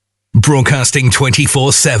broadcasting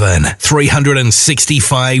 24/7,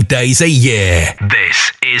 365 days a year.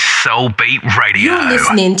 This is Soul Beat Radio. You're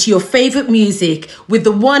listening to your favorite music with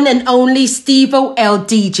the one and only Steve-O L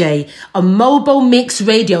DJ, a Mobo Mix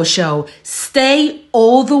radio show. Stay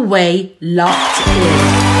all the way locked in.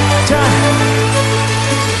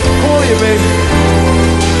 Oye, baby,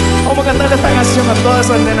 vamos a cantar esta canción a todas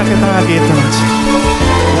esas nenas que están aquí esta noche.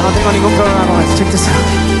 Ya no tengo ningún problema con eso. Check this out.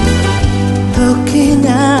 Looking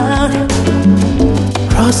out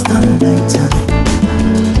across the night time,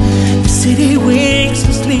 the city wakes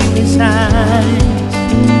with sleepless eyes.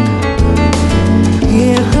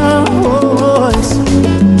 Hear her voice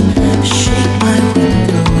shake my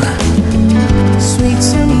window, sweet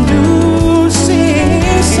seducing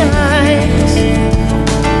sighs.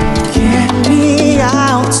 Get me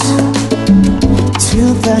out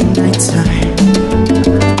till the night time.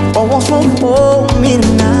 Almost won't hold me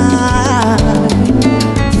tonight.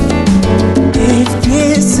 If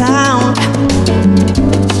this sound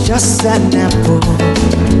is just an apple,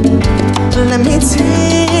 let me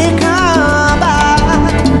take a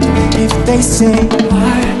bite. If they say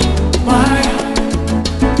why,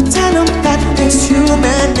 tell them that it's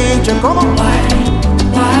human nature. Come on, why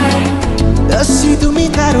does she do me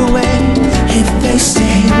that way? If they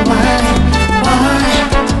say why,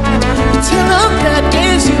 tell them that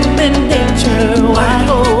is human nature. Why,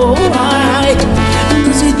 oh, why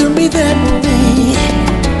does he do me that way?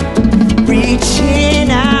 Reaching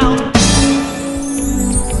out,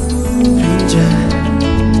 danger.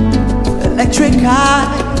 Electric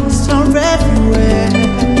eyes are everywhere.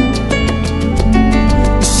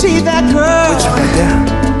 You see that girl? Right there.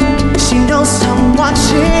 She knows I'm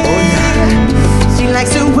watching. Oh, yeah. She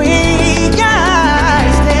likes the way I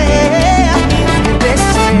stare. And they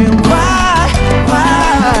say why?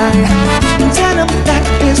 Tell them that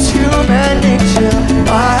it's human nature.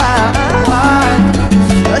 Why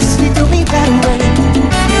does he do me that way?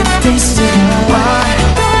 If they say why?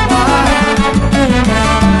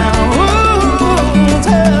 Ooh,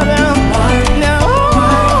 tell them why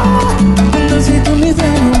does he do me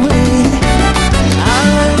that way? I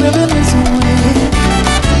like living this way.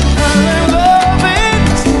 I like loving this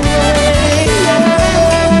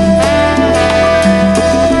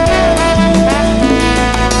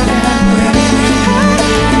way.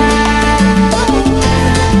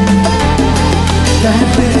 That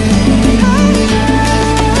way.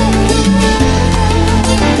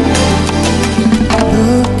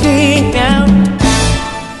 Looking out.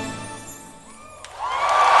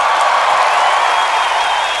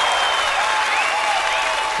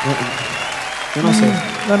 Yo no sé.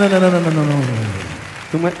 No.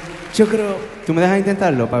 Yo creo. ¿Tú me dejas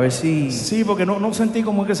intentarlo para ver si...? Sí, porque no sentí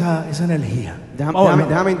como que esa energía.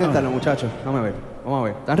 Déjame intentarlo, muchachos. Vamos a ver. Vamos a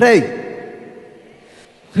ver. ¿Están ready?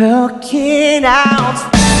 Looking out.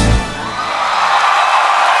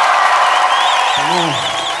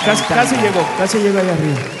 Casi llegó allá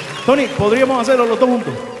arriba. Tony, ¿podríamos hacerlo los dos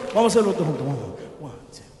juntos? Vamos a hacerlo los dos juntos. Vamos. One,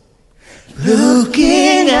 two.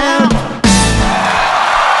 Looking out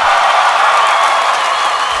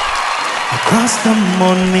across the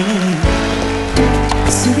morning,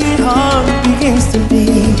 the city heart begins to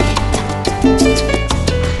beat.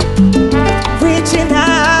 Reaching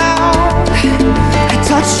out, I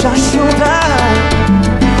touch your shoulder.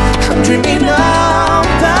 I'm dreaming of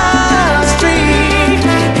the street.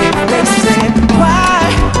 If they say why?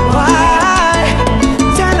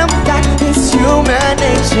 Tell them that it's human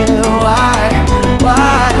nature. Why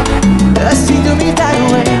does he do me that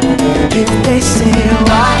way? If they say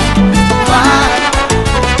why?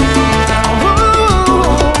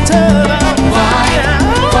 Ooh, tell them why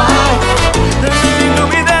does he do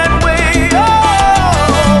me that way?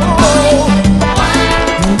 Oh,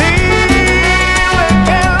 these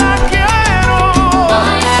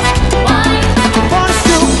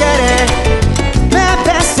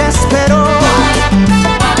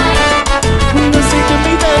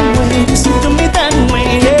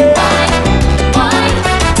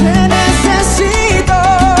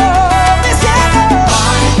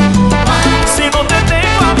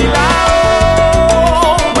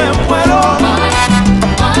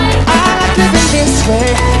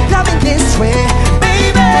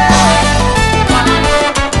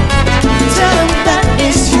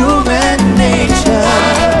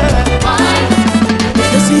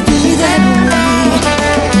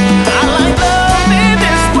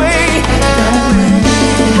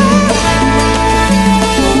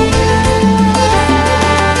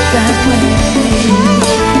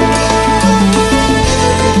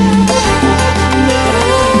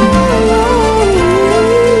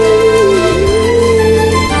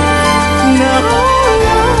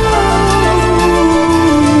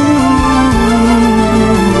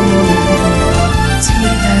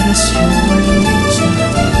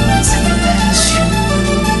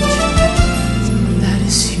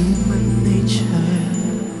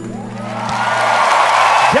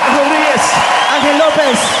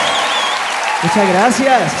Muchas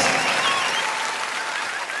gracias.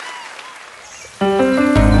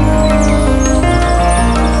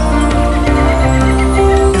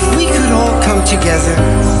 If we could all come together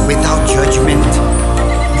without judgment,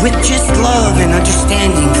 with just love and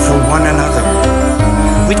understanding for one another,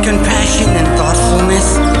 with compassion and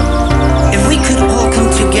thoughtfulness, if we could all come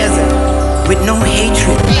together with no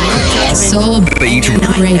hatred, no judgment, Soul Beat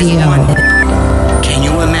Radio. Can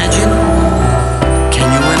you imagine? Can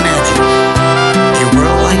you imagine a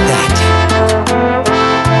world like that?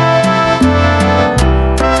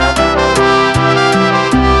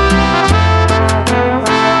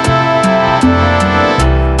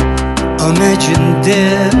 Imagine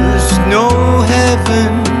there's no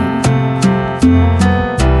heaven.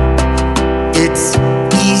 It's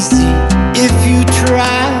easy if you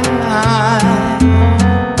try.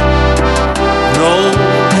 No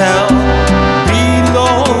hell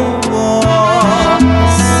below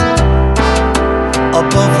us.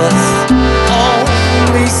 Above us,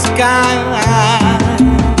 only sky.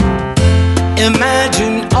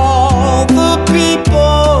 Imagine all the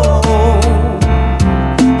people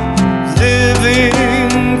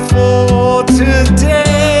living for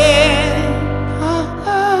today.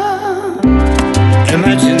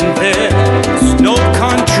 Imagine there's no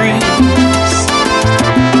countries.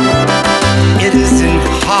 It isn't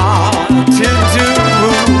hard to do.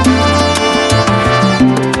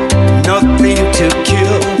 Nothing to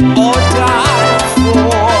kill or die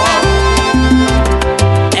for,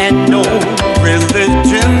 and no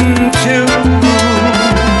religion too.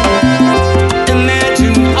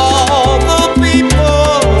 Imagine all the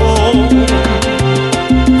people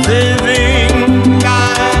living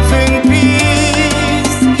life in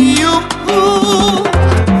peace.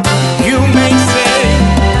 You may say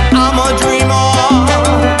I'm a dreamer,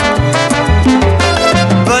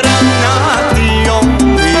 but I'm not the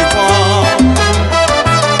only one.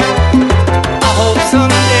 I hope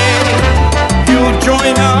someday you'll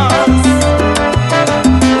join us,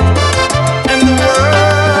 and the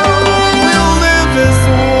world will live as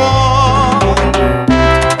one.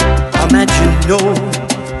 Imagine no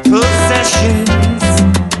possessions.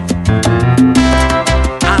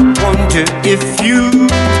 I wonder if you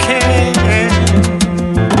can.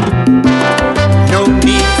 No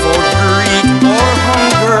need for greed or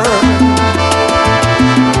hunger.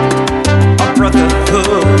 A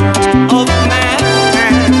brotherhood of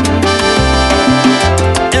man.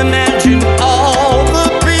 Imagine all the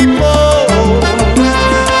people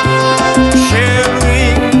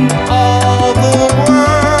sharing all the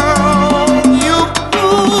world.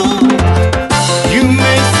 You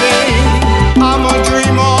may say I'm a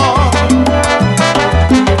dreamer,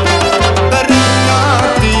 but I'm not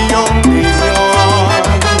the only one.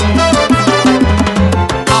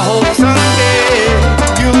 I hope someday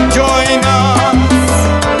you'll join us,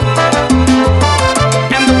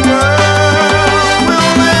 and the world will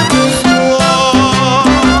live as one.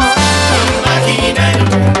 Imagina el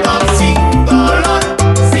mundo sin dolor,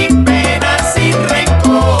 sin pena, sin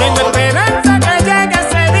rencor. Tengo esperanza que llegue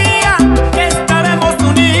ese día, que estaremos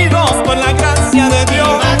unidos por la gracia de Dios.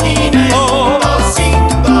 Imagina el mundo sin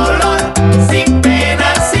dolor, sin pena,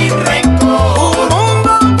 sin rencor. Un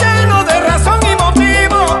mundo lleno de razón y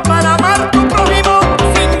motivo para amar tu prójimo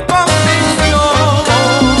sin condición.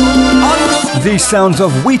 The sounds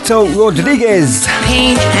of Wito Rodriguez.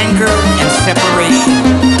 Pain, anger, and separation.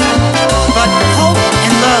 But hope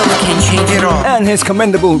and love can change it all. And his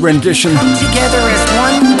commendable rendition Come together as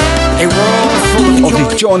one, a world full of of the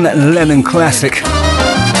joy. John Lennon classic,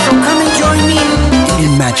 So come and join me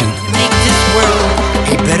Imagine. to make this world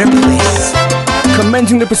a better place.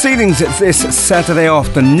 Commenting the proceedings this Saturday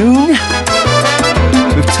afternoon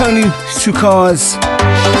with Tony Sukar's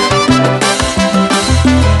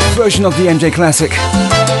version of the MJ classic,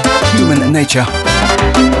 Human Nature.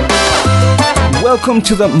 Welcome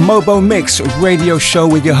to the Mobo Mix radio show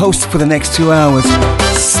with your host for the next 2 hours,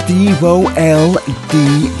 Steve-O L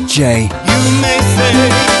DJ. You may say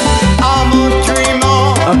I'm a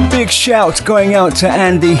dreamer, A big shout going out to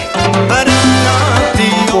Andy but I'm not the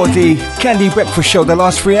for the Candy Breakfast show the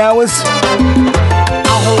last 3 hours. I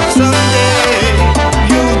hope someday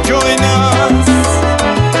you'll join us,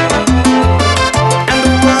 and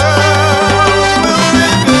the world will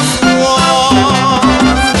live as one.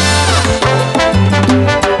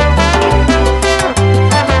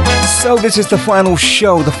 So this is the final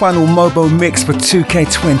show, the final Mobo Mix for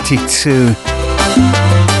 2K22.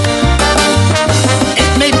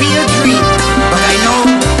 It may be a dream, but I know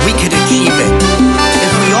we could achieve it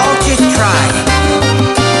if we all just try.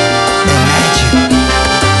 Imagine.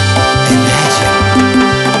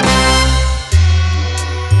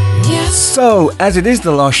 So, as it is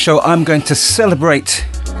the last show, I'm going to celebrate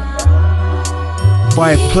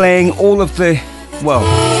by playing all of the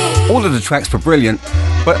tracks were brilliant,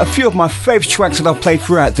 but a few of my favourite tracks that I've played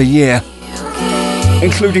throughout the year,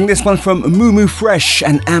 including this one from Momo Fresh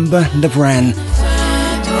and Amber Navran,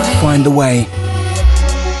 Find the Way.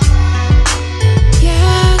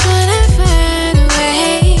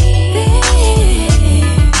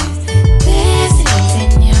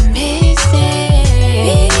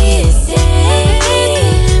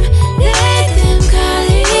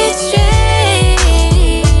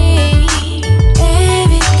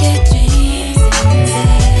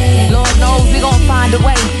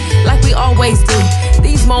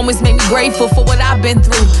 Moments made me grateful for what I've been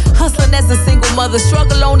through. Hustling as a single mother,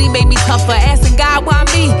 struggle only made me tougher. Asking God, why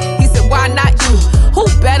me? He said, why not you? Who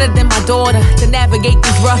better than my daughter to navigate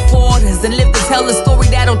these rough waters and live to tell a story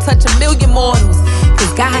that'll touch a million mortals?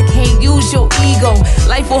 Cause God can't use your ego.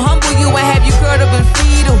 Life will humble you and have you curled up in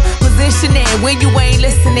fetal positioning when you ain't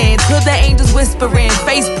listening to the angels whispering,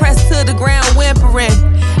 face pressed to the ground whimpering.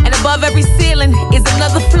 And above every ceiling is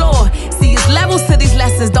another floor. See, it's levels to these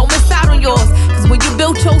lessons, don't miss out on yours. Cause when you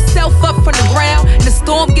built yourself up from the ground and the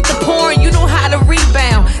storm get to pouring, you know how to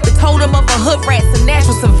rebound. The totem of a hood rat's a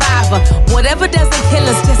natural survivor. Whatever doesn't kill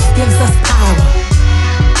us just gives us power.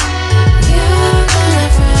 You're gonna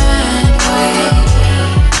find a way.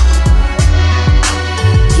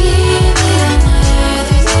 Give it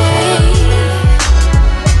another day.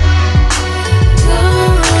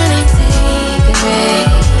 Don't wanna take a break.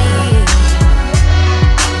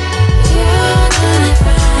 You're gonna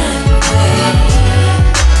find a way.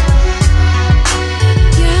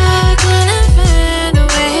 You're gonna find a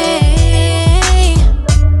way.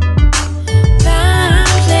 Find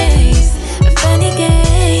a place, a funny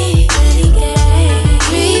game,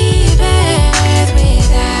 rebirth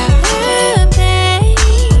without a pain.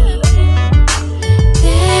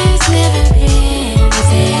 There's never been a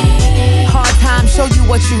day. Hard times show you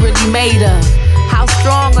what you really made of. How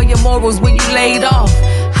strong are your morals when you laid off?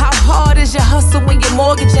 How hard is your hustle when your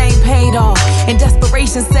mortgage ain't paid off? And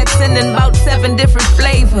desperation sets in about 7 different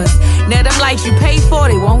flavors. Now them lights you pay for,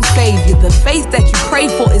 they won't save you. The faith that you pray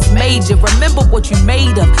for is major. Remember what you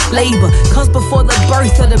made of. Labor comes before the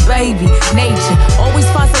birth of the baby. Nature always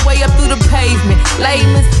finds a way up through the pavement.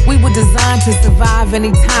 Layman's, we were designed to survive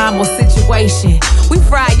any time or situation. We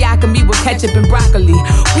fried yakami with ketchup and broccoli.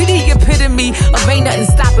 We the epitome of ain't nothing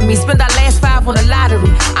stopping me. Spend our last 5 on the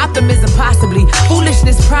lottery. Optimism possibly,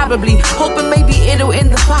 foolishness probably. Hoping maybe it'll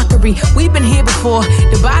end the fuckery. We've been here before,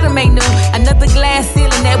 the bottom ain't new. Another glass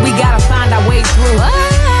ceiling that we gotta find our way through. Oh,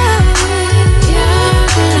 you're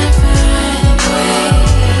gonna find a way.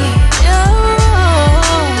 Oh,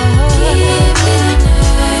 give it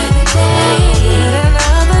another day.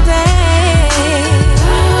 Another day.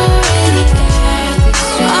 Already got the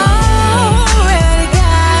strength. Already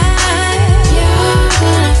got. You're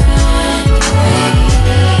gonna find a way.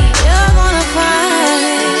 You're gonna find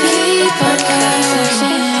it. Keep on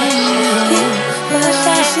pushing. Keep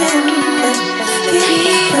pushing. Keep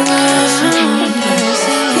pushing.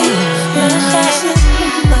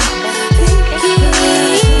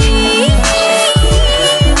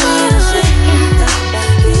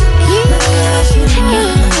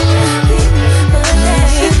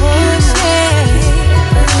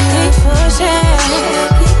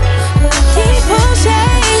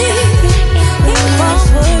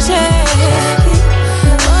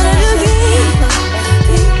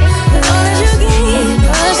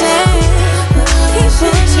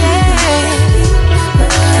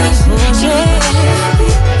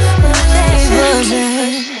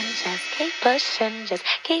 Just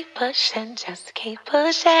keep pushing, just keep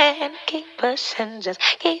pushing, keep pushing, just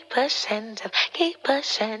keep pushing, just keep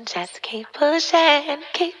pushing, just keep pushing,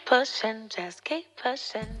 keep pushing, just keep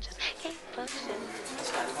pushing, just keep pushing.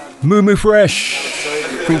 Momo Fresh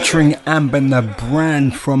featuring Amber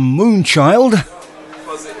Navran from Moonchild,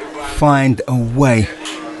 Find a Way.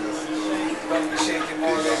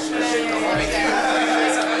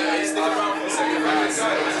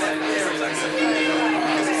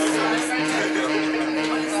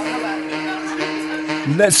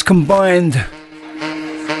 Let's combine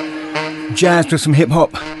jazz with some hip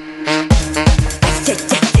hop.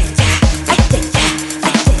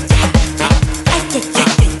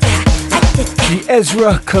 The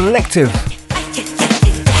Ezra Collective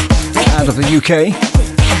out of the UK,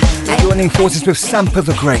 joining forces with Sampa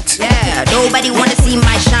the Great. Yeah, nobody wanna see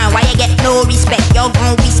my shine. Why you get no respect? Y'all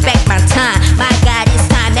gon' respect my time. My God, it's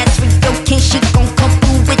time. That's for your king. She gon' come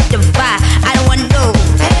through with the vibe. I don't wanna know.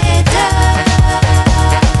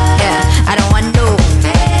 I don't want no.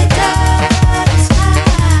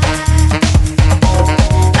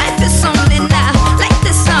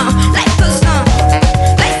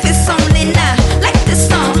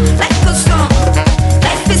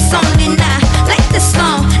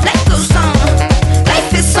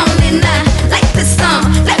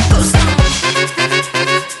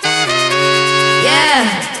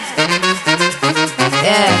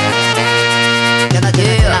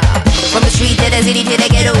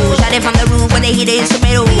 they hear the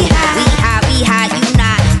instrumental. We high, you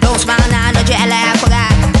not. Don't smile now, know you Ella, I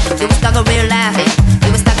forgot. You was stuck in real life,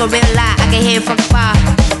 you was stuck in real life. I can hear it from far,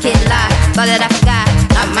 can't lie. Thought that I forgot,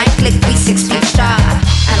 not my click, we 6 feet star.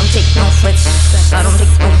 I don't take no frets, I don't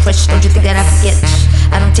take no frets. Don't you think that I forget?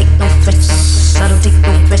 I don't take no frets, I don't take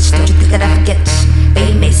no frets. Don't you think that I forget?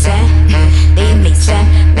 They make sense,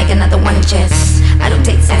 make another one chance. I don't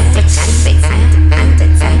take frets,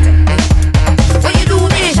 when you do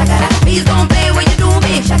me, shakara, please don't play when you do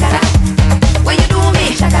me, shakara. When you do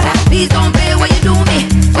me, shakara, please don't play when you do me.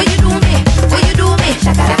 When you do me, when you do me,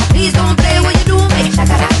 shakara, please don't play when you do me,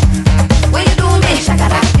 shakara. When you do me,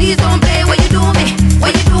 shakara, please don't play when you do me.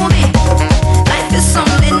 When you do me, life is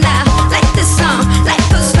only now, like this song, like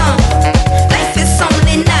the song. Life is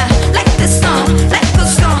only now, like this song, like the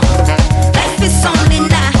song. Life is only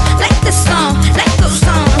now, like this song, like the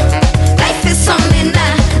song. Life is only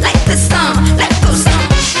now, like this song, like the song.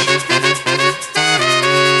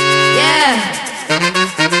 Yeah.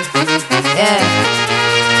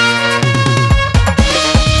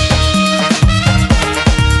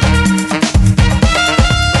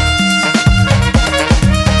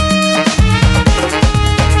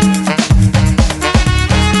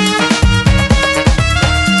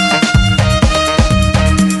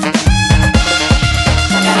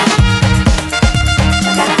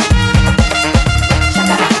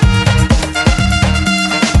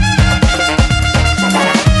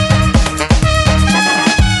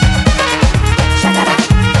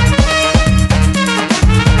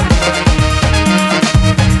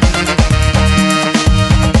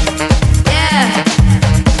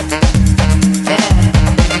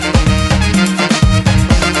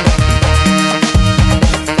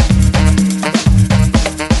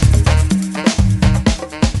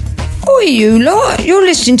 You lot, you're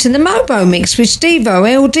listening to the Mobo Mix with Steve-O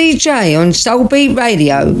LDJ on Soul Beat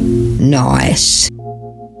Radio. Nice.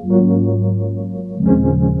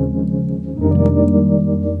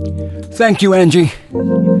 Thank you, Angie.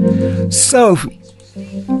 So,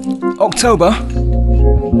 October,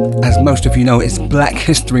 as most of you know, it's Black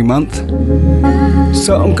History Month.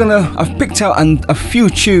 So I've picked out a few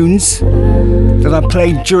tunes that I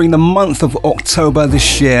played during the month of October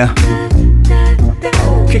this year.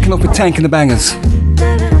 Kicking off with Tank and the Bangers,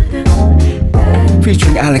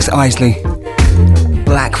 featuring Alex Isley,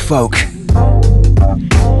 Black Folk.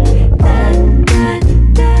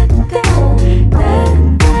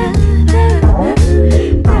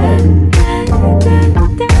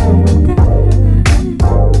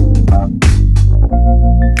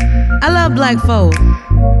 I love Black Folk.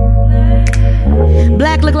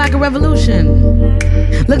 Black look like a revolution,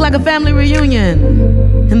 look like a family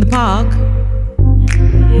reunion in the park.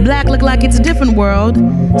 Black look like it's a different world,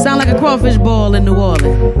 sound like a crawfish ball in New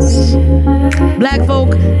Orleans. Black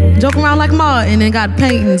folk joke around like Martin and got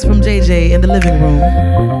paintings from JJ in the living room.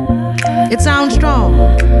 It sounds strong,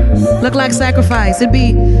 look like sacrifice. It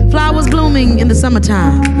be flowers blooming in the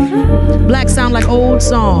summertime. Black sound like old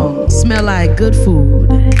songs, smell like good food.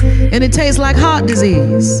 And it tastes like heart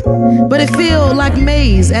disease, but it feel like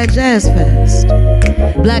maize at Jazz Fest.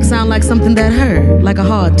 Black sound like something that hurt, like a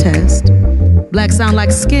hard test. Black sound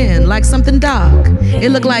like skin, like something dark.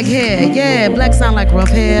 It look like hair, yeah. Black sound like rough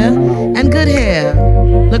hair and good hair.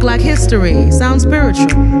 Look like history, sound spiritual.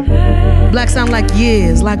 Black sound like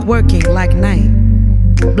years, like working, like night.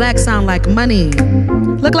 Black sound like money,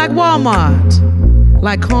 look like Walmart,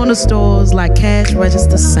 like corner stores, like cash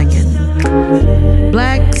register singing.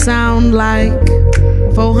 Black sound like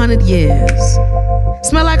 400 years.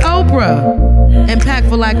 Smell like Oprah,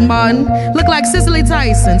 impactful like Martin, look like Cicely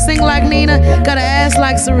Tyson, sing like Nina, got an ass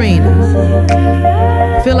like Serena.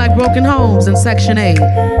 Feel like broken homes in Section 8.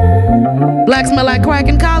 Black smell like crack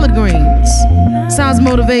and collard greens. Sounds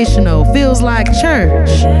motivational, feels like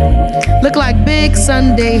church. Look like big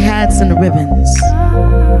Sunday hats and ribbons.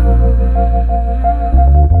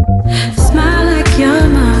 Smile like your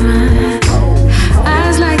mama,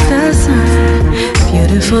 eyes like the sun.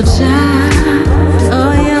 Beautiful child,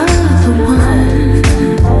 oh you're the one.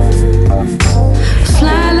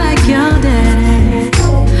 Fly like your daddy,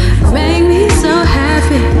 make me so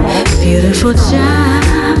happy. Beautiful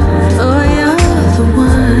child, oh you're the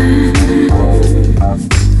one.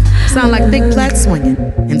 Sound like big plat swinging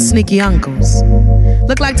and sneaky uncles.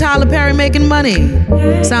 Look like Tyler Perry making money.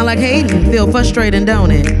 Sound like hating, feel frustrating,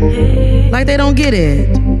 don't it? Like they don't get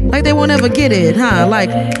it. Like they won't ever get it, huh?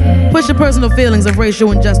 Like push your personal feelings of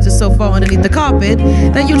racial injustice so far underneath the carpet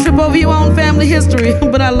that you trip over your own family history.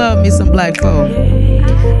 But I love me some black folk.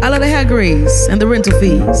 I love the hair grease and the rental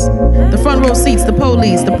fees, the front row seats, the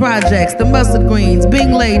police, the projects, the mustard greens,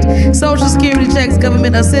 being late, social security checks,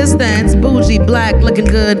 government assistance, bougie, black, looking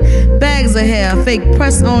good, bags of hair, fake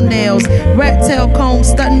press-on nails, rat tail comb,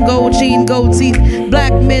 stunting gold chain, gold teeth,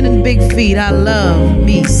 black men and big feet. I love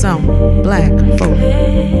me some black folk,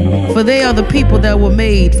 for they are the people that were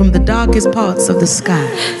made from the darkest parts of the sky.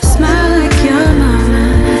 Smile like your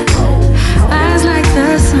mama, eyes like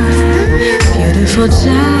the sun. Beautiful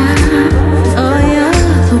child, oh you're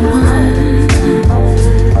the one.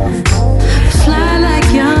 Fly like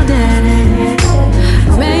your daddy,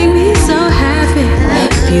 make me so happy.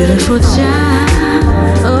 Beautiful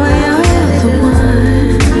child, oh you're the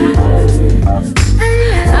one.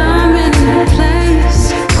 I'm in a place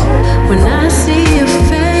when I see your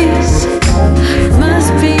face,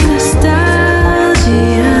 must be nostalgia.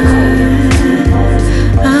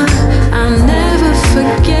 I'll never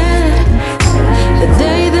forget the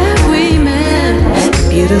day that we met.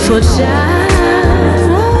 Beautiful child,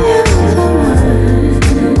 oh, you're the one.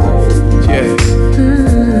 Yeah.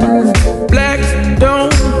 Black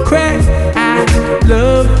don't crack. I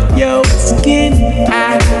love your skin.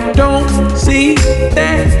 I don't see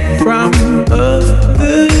that from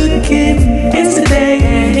other kin. It's today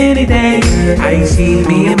and any day. I see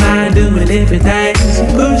me and mine doing different things,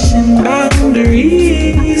 pushing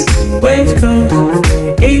boundaries. West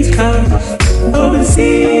Coast, East Coast,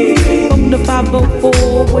 overseas. From the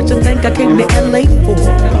 504, what you think I came to LA for?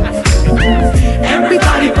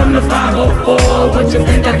 Everybody from the 504, what you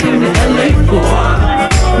think I came to LA for?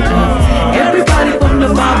 Everybody from the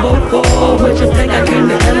 504, what you think I came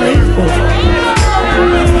to LA for?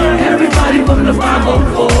 Everybody from the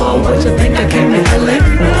 504, what you think I came to LA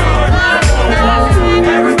for?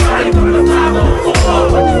 Everybody from the 504,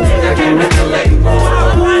 what you think I came to LA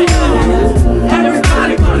for? Everybody from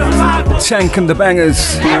the 504. Tank and the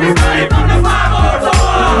Bangers.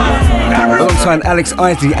 Alongside Alex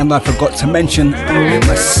Isley and I forgot to mention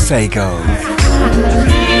Masego.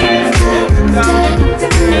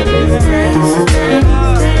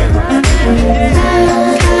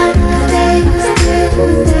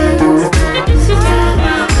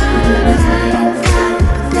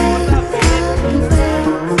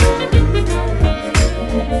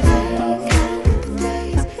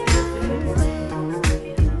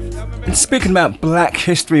 And speaking about Black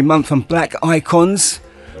History Month and Black icons,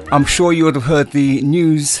 I'm sure you would have heard the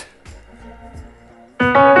news.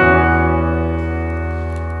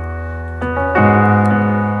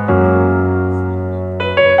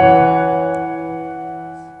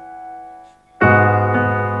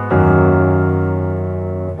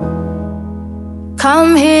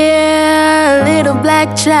 Come here, little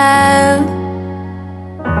black child.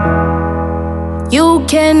 You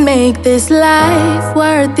can make this life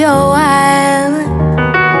worth your while.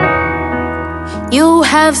 You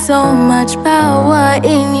have so much power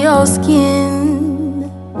in your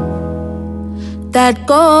skin. That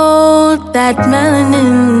gold, that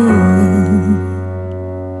melanin.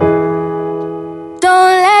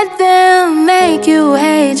 Don't let them make you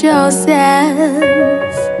hate yourself.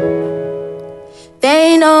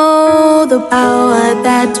 They know the power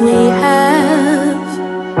that we have.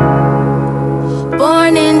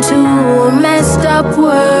 Born into a messed up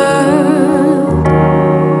world,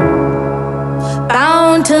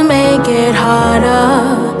 bound to make it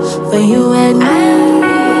harder for you and me.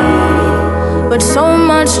 But so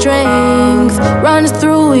much strength runs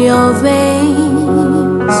through your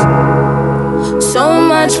veins, so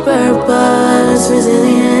much purpose,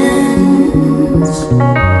 resilience,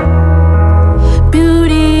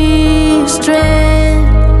 beauty,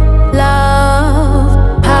 strength,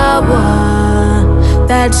 love, power.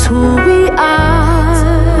 That's who we are.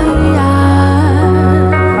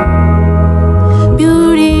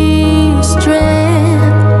 Beauty,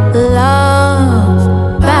 strength,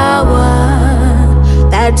 love, power.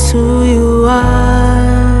 That's who you are.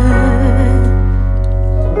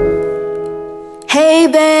 Hey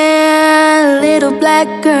there, little black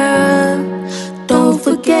girl. Don't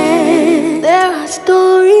forget,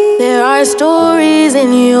 there are stories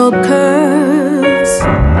in your curves.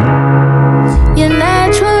 You're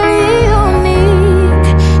naturally unique.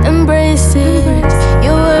 Embrace it.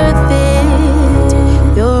 You're worth it.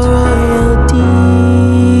 You're royalty.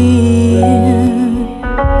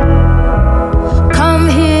 Come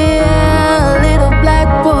here, little black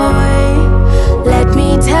boy. Let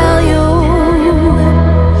me tell you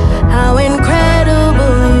how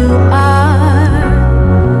incredible you are.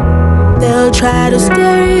 They'll try to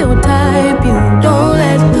steer you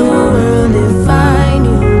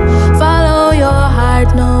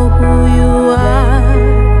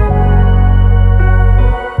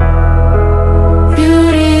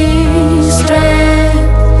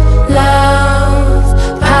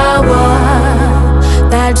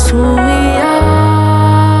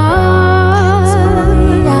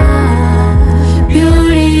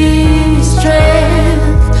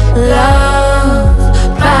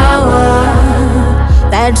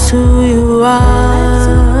who you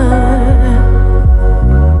are.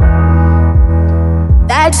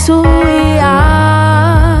 That's who we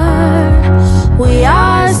are. We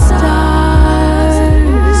are stars.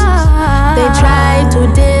 They try to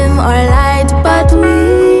dim our light, but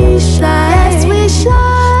we shine. Yes, we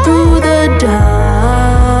shine through the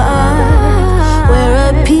dark. We're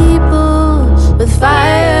a people with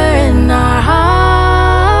fire in our hearts.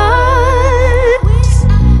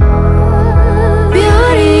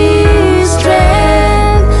 Beauty,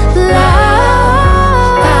 strength,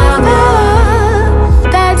 love,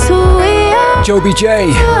 power. That's who we are. Joby J.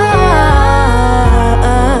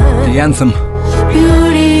 The anthem.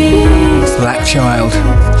 Beauty, Black Child.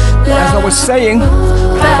 As I was saying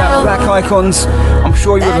about Black Icons, I'm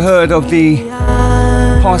sure you've heard of the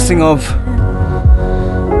passing of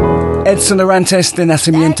Edson Arantes de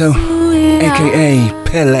Nacimiento, aka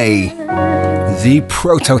Pele, the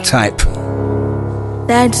prototype.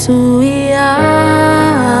 that's who we are.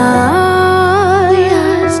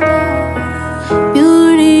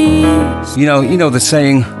 Beauty, You know the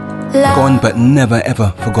saying, gone but never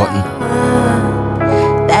ever forgotten.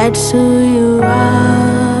 that's who you are.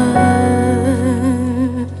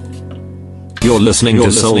 You're listening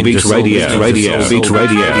to Soul Beat Radio. Soul Beat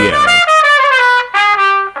Radio.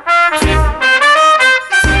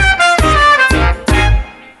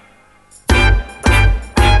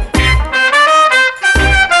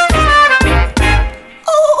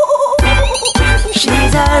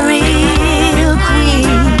 She's a real queen.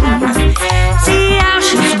 See how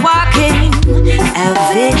she's walking, a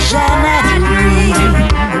vision, a dream.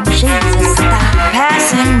 She's a star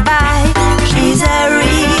passing by. She's a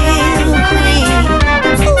real queen.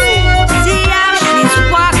 See how she's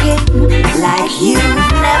walking like you've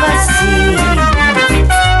never seen.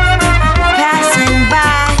 Passing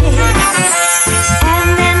by,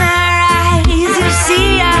 and in her eyes you see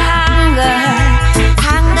a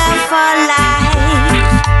hunger for life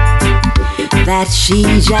that she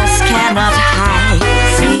just cannot hide.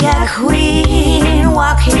 See a queen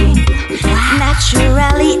walking,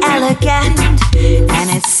 naturally elegant, and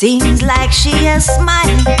it seems like she is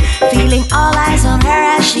smiling, feeling all eyes on her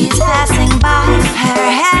as she's passing by. Her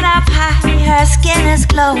head up high, her skin is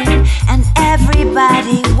glowing, and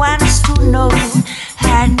everybody wants to know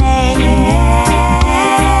her name.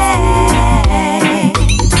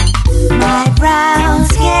 My brown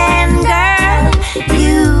skin girl,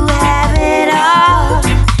 you have it all.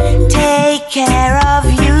 Take care of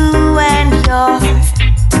you and your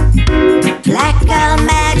black girl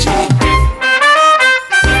magic.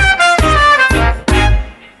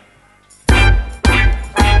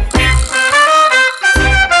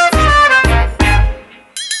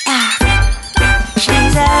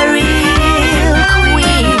 She's a real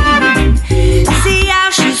queen. See how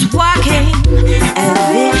she's walking, a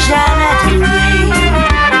vision, a dream.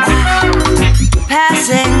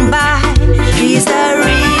 Passing by, she's a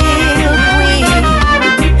real queen.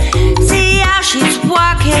 See how she's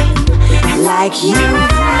walking like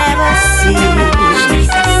you've never seen. She's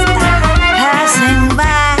a star passing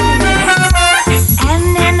by, and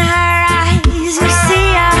in her eyes you see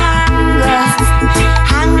a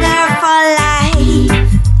hunger for life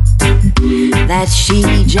that she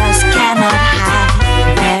just cannot hide.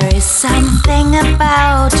 There is something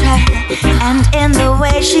about her and in the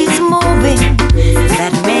way she's moving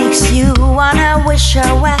that makes you wanna wish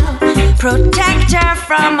her well, protect her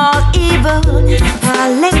from all evil. Her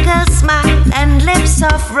little smile and lips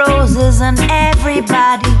of roses, and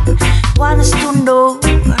everybody wants to know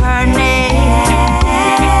her name.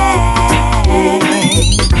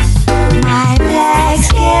 My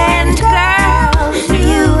black-skinned girl,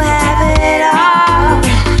 you have it all.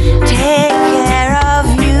 Take care of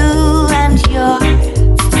you and your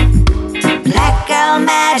black girl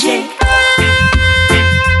magic.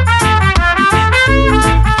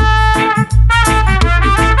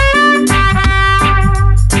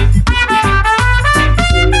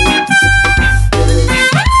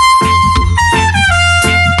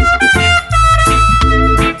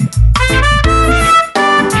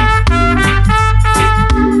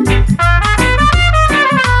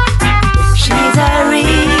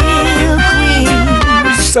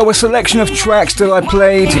 So a selection of tracks that I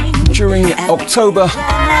played during October,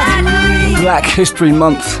 Black History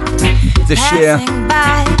Month this year.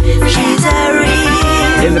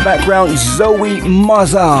 In the background, Zoe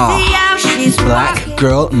Mazar, Black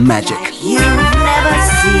Girl Magic. You've never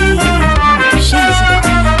seen. She's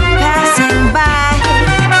passing by.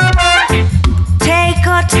 Take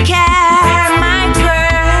good care, my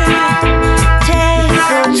girl. Take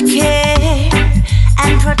good care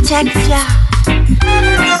and protect ya.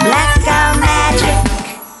 Black girl magic.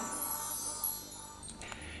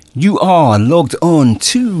 You are logged on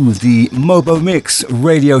to the Mobo Mix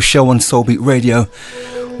radio show on Soulbeat Radio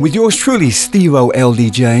with yours truly, Steve-O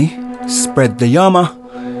LDJ. Spread the Yama.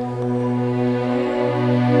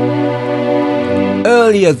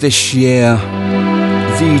 Earlier this year,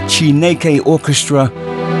 the Chineke Orchestra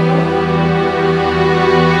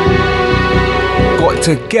got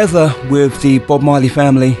together with the Bob Marley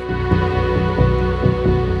family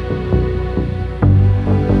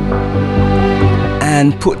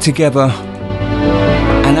and put together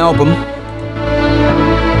an album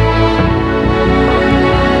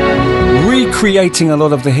recreating a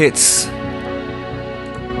lot of the hits,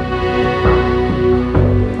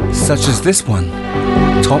 such as this one,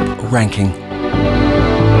 Top Ranking.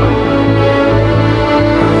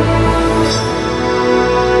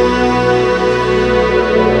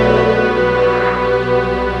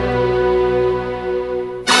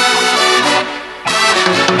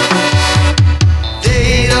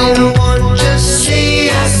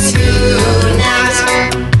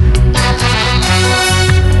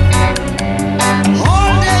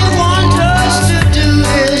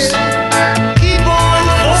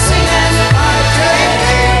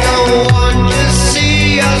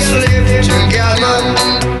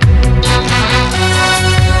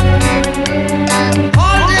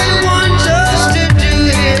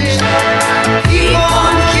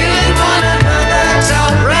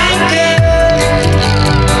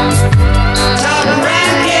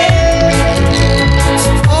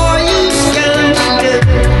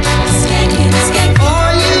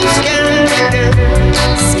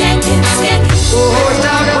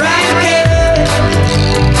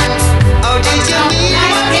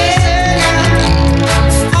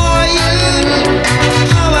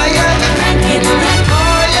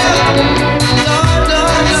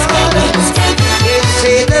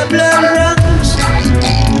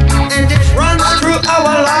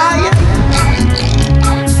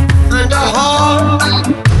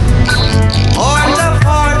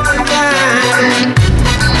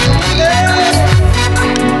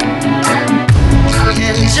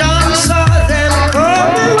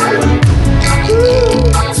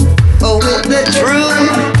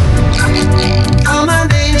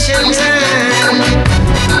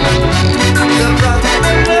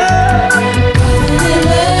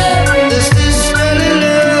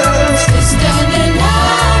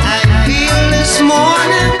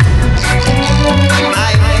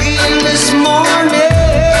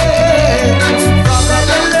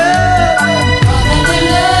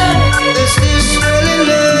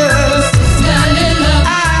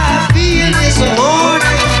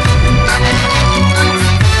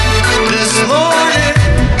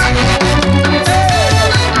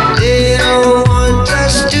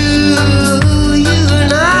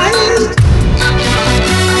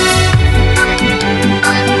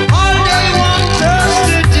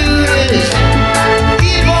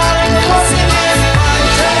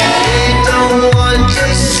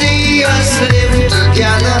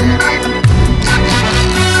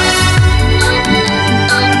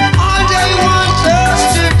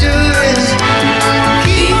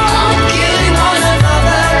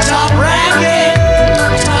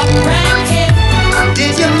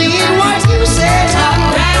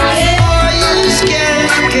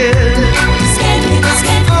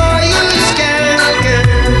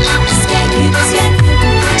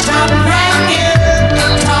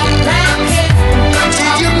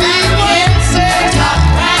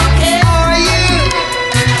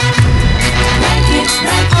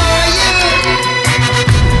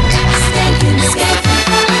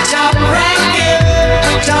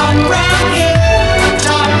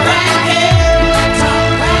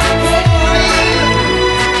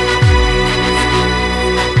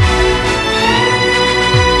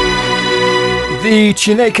 The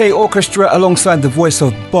Chineke Orchestra alongside the voice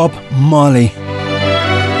of Bob Marley.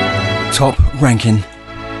 Top Ranking.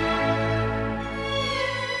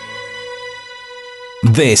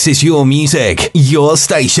 This is your music, your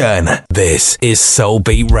station. This is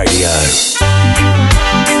Soulbeat Radio.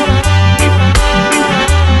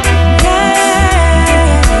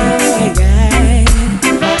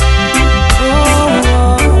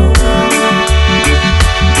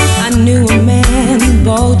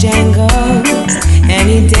 Bojangles, and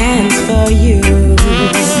he danced for you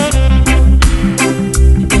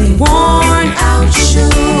in worn out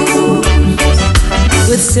shoes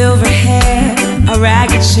with silver hair, a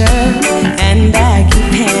ragged shirt and baggy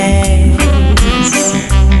pants,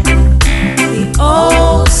 the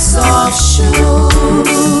old soft shoe.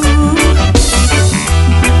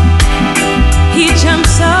 He jumped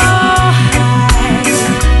so high,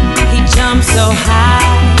 he jumped so high,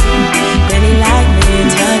 then he liked me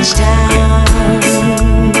to touch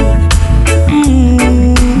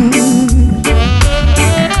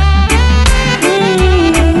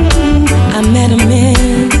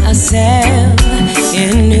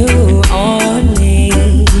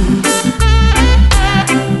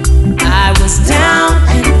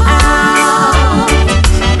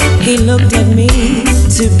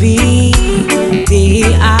to be the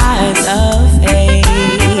eyes of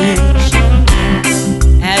age.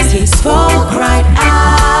 As he spoke right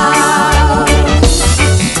out,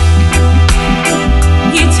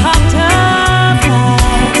 he talked of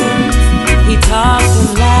life, he talked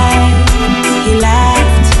of life, he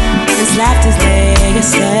laughed and slapped his leg and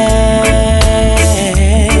said,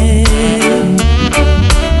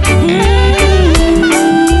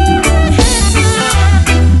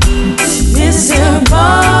 Mr.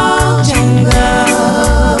 Bojangles,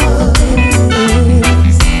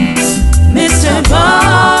 Mr.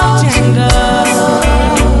 Bojangles,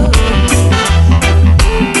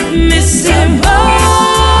 Mr.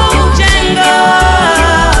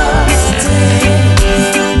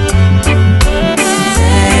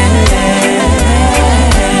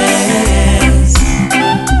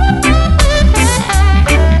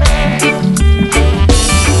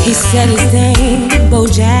 He said his name,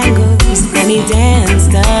 Bojangles, and he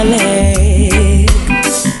danced a leg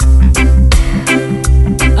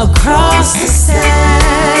across the cell.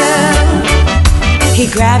 He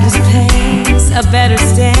grabbed his place, a better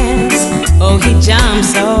stance. Oh, he jumped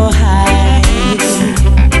so high.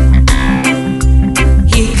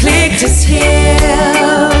 He clicked his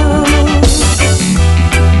heels.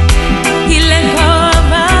 He let go of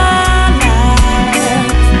a laugh,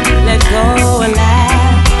 let go a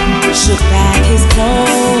laugh, shook back his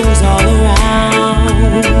clothes all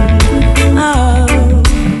around. Oh.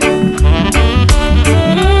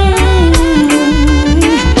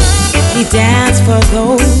 He danced for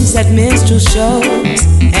those at minstrel shows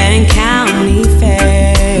and county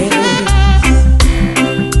fairs.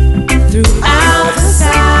 Throughout the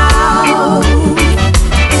South,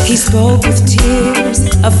 he spoke with tears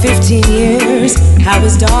of 15 years, how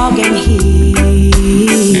his dog and he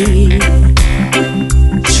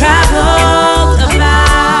traveled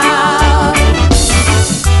about.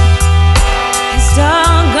 His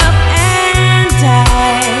dog up and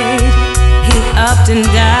died. He upped and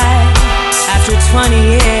died. After 20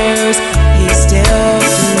 years, he's still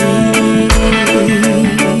free.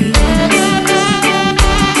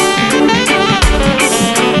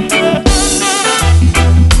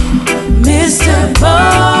 Mr.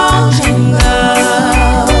 Bojangles,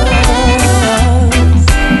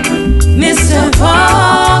 Mr.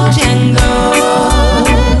 Bojangles,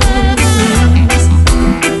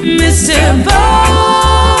 Mr. Bojangles.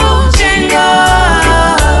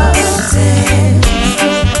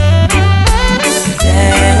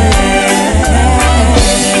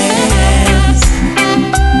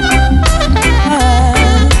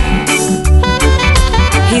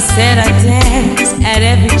 He said I dance at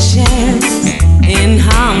every chance in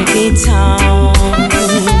honky-tonks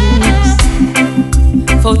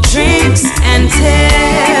for drinks and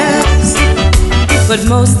tips, but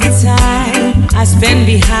most of the time I spend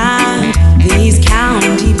behind these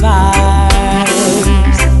county bars.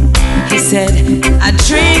 He said I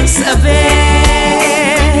drinks a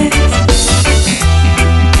bit.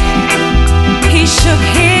 He shook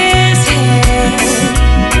his head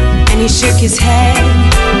and he shook his head.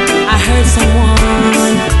 I heard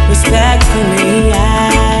someone respectfully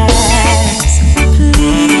ask,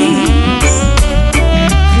 please,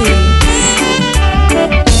 please,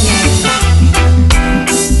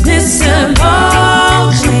 Mr.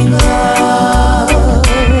 Bojangles,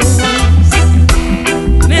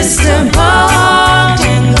 Mr.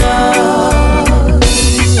 Bojangles,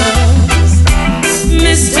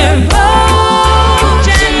 Mr. Bojangles.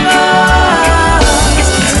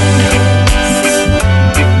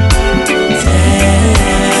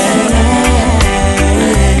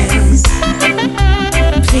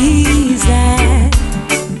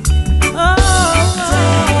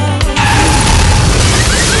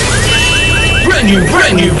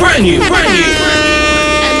 Brand new. And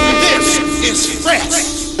this is fresh.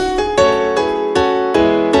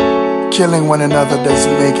 Killing one another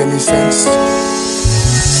doesn't make any sense.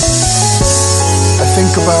 I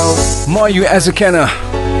think about Mayu Azakena,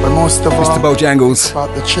 but most of Mr. all, Bojangles.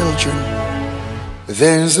 about the children.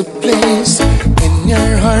 There's a place in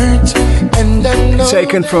your heart, and I know.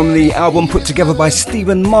 Taken from the album put together by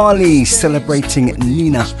Stephen Marley, celebrating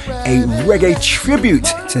Nina, a reggae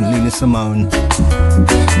tribute to Nina Simone.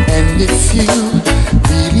 And if you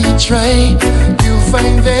really try, you'll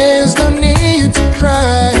find there's no need to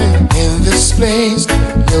cry. In this place,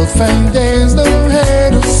 you'll find there's no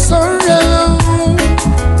head of sorrow.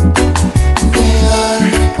 There are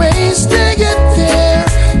ways to get there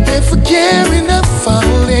if we care enough for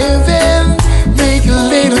living. Make a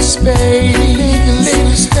little space,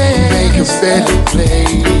 make a better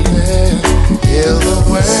place. Heal the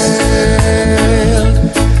world,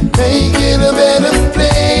 make it a better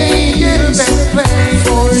place.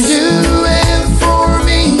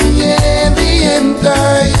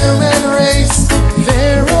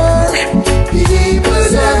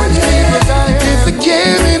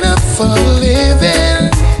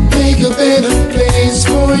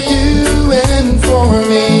 for you and for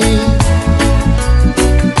me.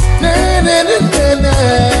 Na na na na na.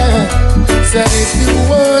 So if you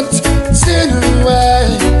want to know why,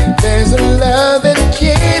 there's a love that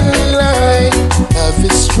can't lie. Love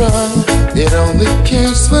is strong, it only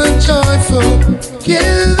cares for joyful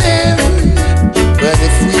giving. But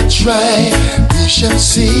if we try, we shall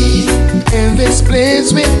see. In this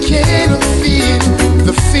place we cannot feel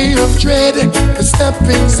the fear of dread to stop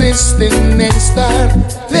existing and start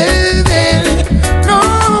living. No,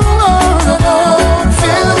 no, no,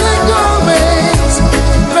 feel like always.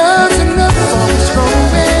 Love's enough for us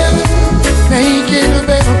growing. Make it a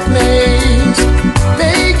better place.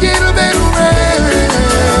 Make it a better world.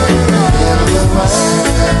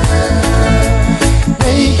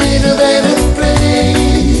 Make it a better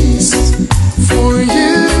place for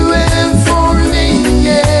you and for me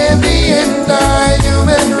and the entire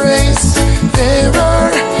human race. There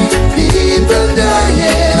are people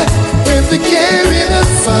dying with the caring of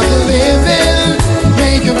Father living.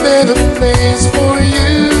 Make a better place for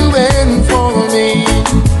you and for me.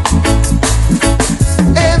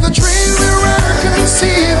 And the dream we were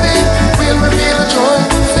conceiving will reveal a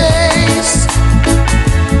joyful face.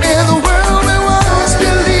 And the world we once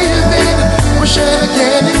believed in will shine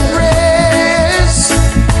again in grace.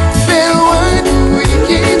 Then why do we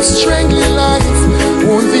keep strangling life?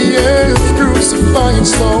 Won't the earth crucify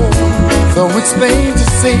its soul? Though it's plain to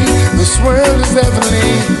see this world is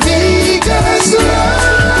heavenly, because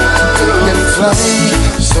love can fly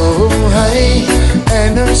so high,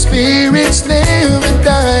 and our spirits never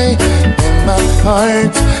die. In my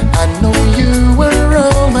heart, I know you were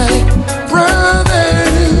all my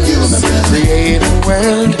brothers. Create a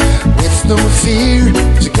world with no fear.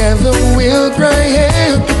 Together we'll cry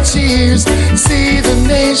happy tears. See the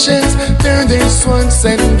nations turn their swords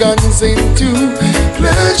and guns into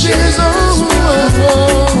plowshares. Oh, oh,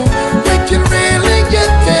 oh, we can really get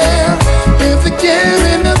there if the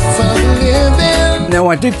caring of Father living. Now,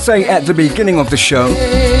 I did say at the beginning of the show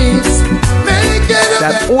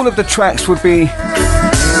that all of the tracks would be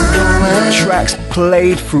tracks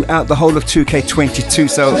played throughout the whole of 2K22,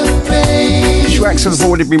 so tracks have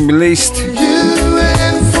already been released.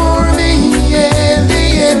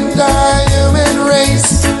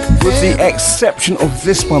 With the exception of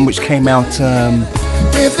this one, which came out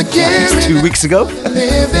 2 weeks ago.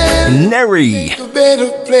 Neri, Heal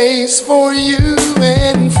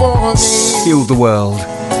the World.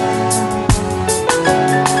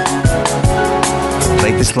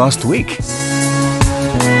 Played this last week.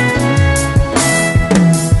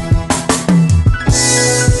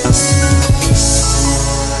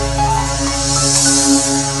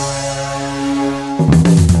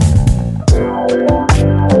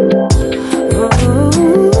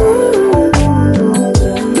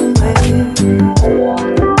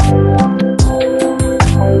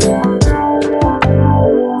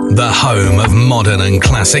 Home of modern and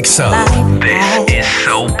classic soul. This is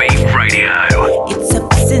Soul Beat Radio. It's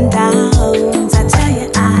ups and downs, I tell you,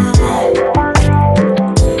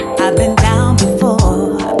 I've been down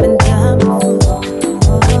before, I've been down before.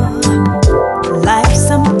 Life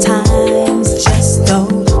sometimes just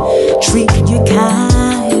don't treat you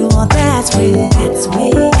kind. Well, that's weird, that's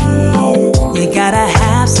weird. You gotta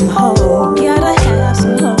have some hope, gotta have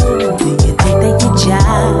some hope. Do you think that your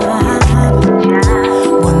job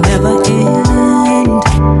will never end?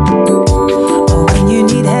 Or when you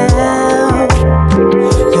need help,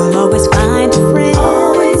 you'll always find a friend.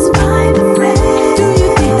 Always find a friend. Do you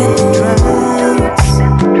think that the drugs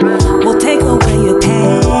will take away your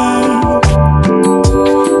pain?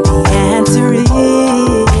 The answer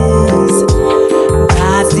is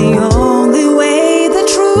God's the only way, the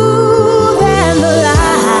truth and the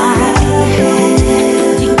light.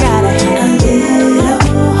 You gotta have a little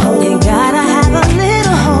hope. You gotta have a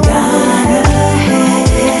little hope.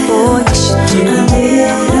 Oh, you should do a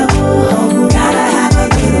little hope. Gotta have a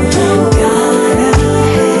little hope.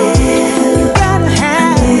 You gotta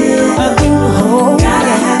have a little hope.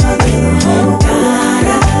 Gotta have a little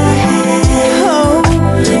hope.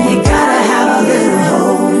 You gotta have a little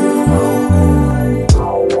hope.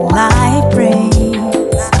 Life brings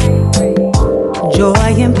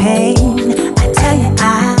joy and pain. I tell you,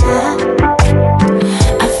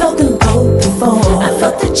 I felt them both before. I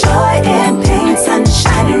felt the joy and pain,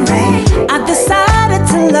 sunshine and rain. I decided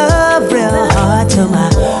to love real hard till my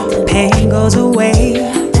pain goes away.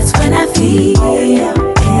 That's when I feel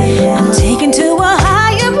I'm taken to a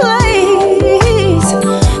higher place.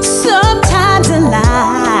 Sometimes in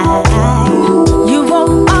life you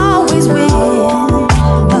won't always win.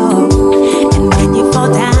 No. And when you fall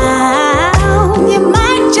down, you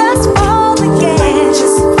might just fall.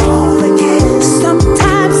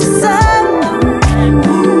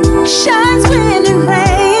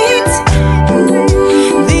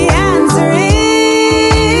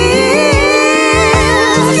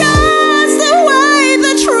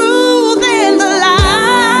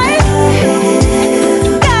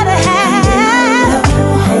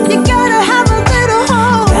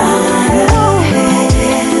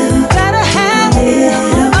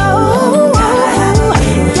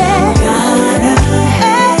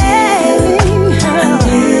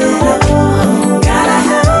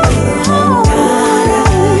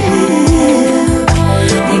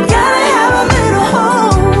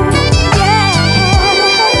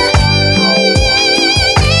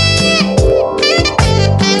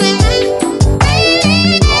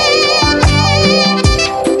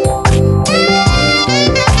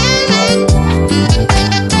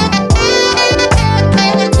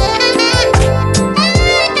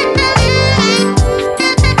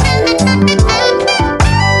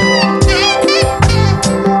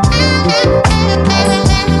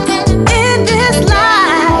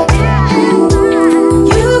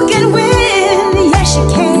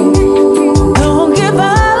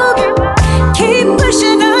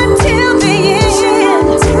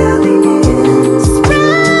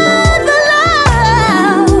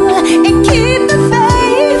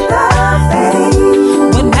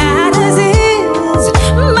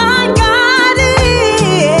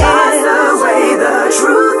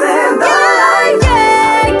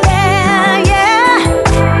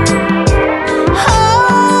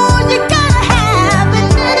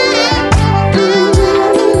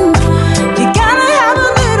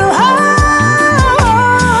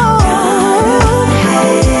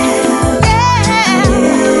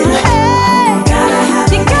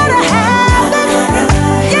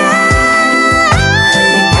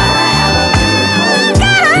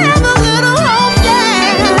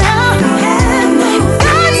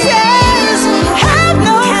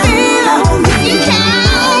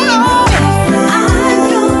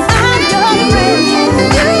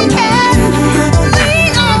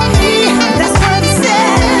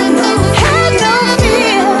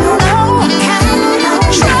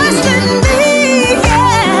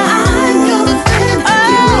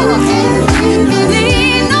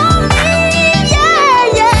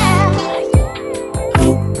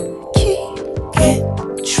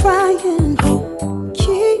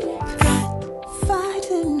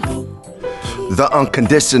 the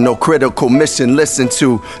unconditional, critical mission. Listen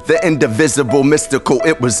to the indivisible, mystical.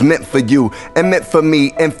 It was meant for you and meant for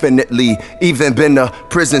me infinitely. Even been to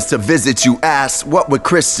prisons to visit you. Ask, what would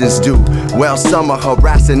Christians do? Well, some are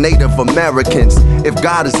harassing Native Americans. If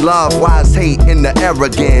God is love, why is hate in the air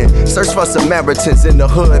again? Search for Samaritans in the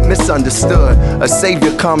hood, misunderstood. A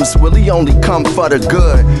savior comes, will he only come for the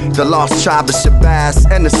good? The lost tribe of Shabazz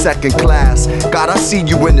and the second class. God, I see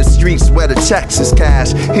you in the streets where the checks is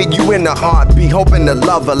cash. Hit you in the heartbeat, hoping the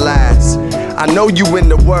love will last. I know you in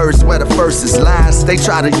the words where the first is last. They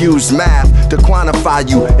try to use math to quantify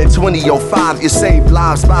you. In 2005, you saved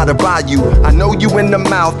lives by the bayou. I know you in the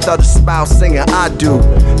mouth of the spouse singing I do.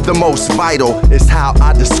 The most vital is how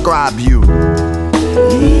I describe you.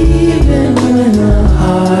 Even when the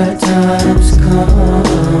hard times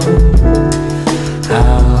come,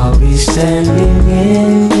 I'll be standing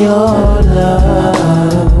in your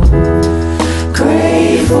love.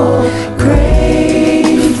 Grateful,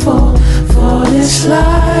 grateful for this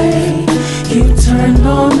light. You turned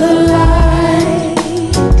on the light.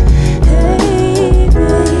 Hey,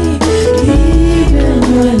 baby. Even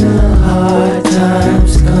when the hard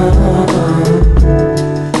times come,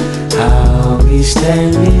 I'll be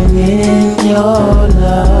standing in your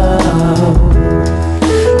love.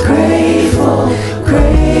 Grateful,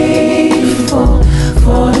 grateful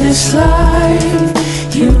for this light.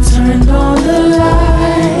 You turned on the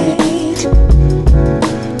light.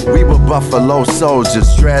 We were Buffalo soldiers,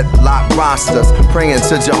 dreadlock rosters, praying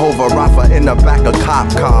to Jehovah Rapha in the back of cop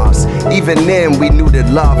cars. Even then we knew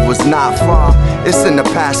that love was not far. It's in the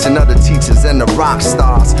passion of the teachers and the rock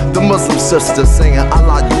stars. The Muslim sisters singing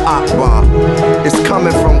Allah you Akbar. It's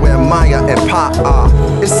coming from where Maya and Pop are.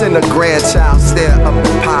 It's in the grandchild stare up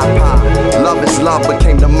at Papa. Love is love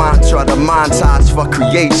became the mantra, the montage for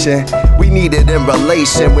creation. We need it in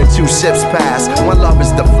relation when two ships pass. One love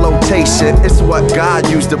is the flotation. It's what God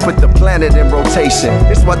used to put the planet in rotation.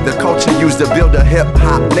 It's what the culture used to build a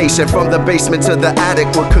hip-hop nation. From the basement to the attic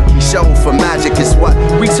where cookies show for magic. It's what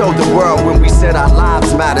we told the world when we said our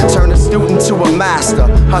lives matter. Turn a student to a master,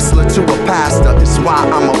 hustler to a pastor. It's why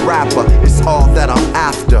I'm a rapper. It's all that I'm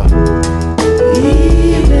after.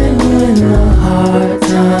 Even when the hard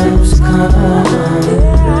times come,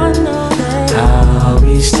 I'll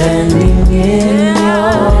be standing in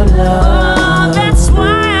your love. That's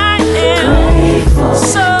why I am grateful,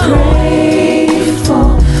 so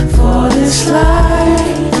grateful for this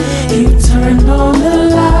light. You turned on the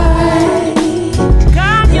light.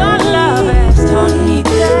 God, your love has taught me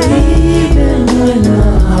that. Even when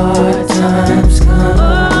the hard times come,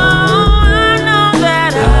 I know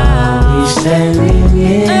that I'll be standing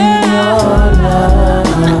in your love.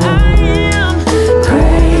 I am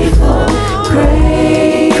Grateful,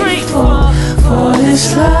 grateful for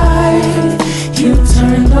this light. You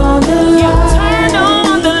turned on the light. You turned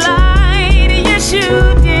on the light, yes you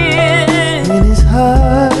did. When it's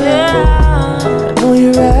hard, I know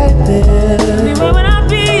you're right there. Where would I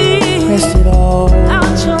be? Pressed it all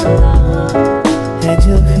Out your love. at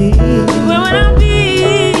your feet. Where would I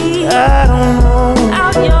be? I don't know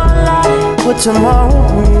Out your light. what tomorrow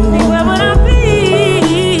brings, Where would I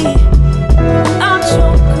be? Out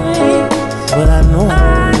your grace. but I know I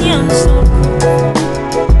am so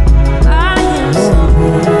grateful. I am so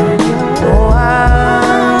grateful.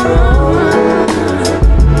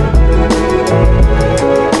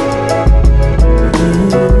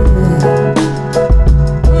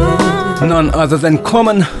 oh, None other than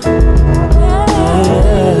Common.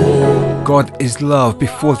 God is Love.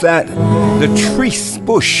 Before that, the Trees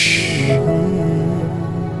Bush.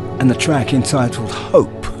 And the track entitled Hope.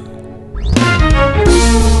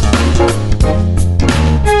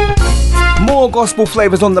 More gospel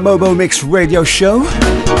flavors on the Mobo Mix radio show.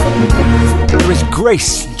 There is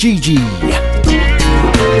Grace Gigi.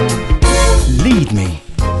 Lead me.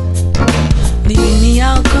 Lead me,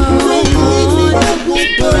 I'll go.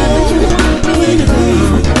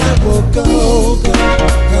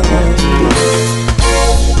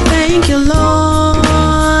 Thank you, Lord,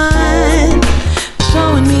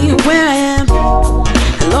 showing me where I am.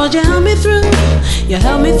 And Lord, you help me through. You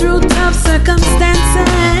help me through tough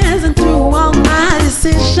circumstances and through all my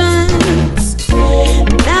decisions.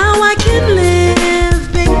 Now I can live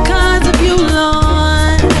because of you,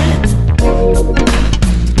 Lord.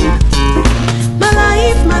 My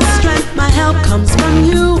life, my strength, my help comes from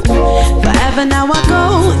you. Forever now I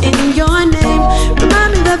go in your name.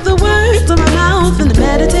 Remind me that the words of my mouth and the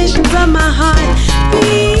meditations of my heart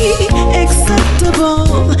be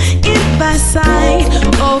acceptable in thy sight.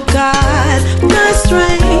 Oh God, my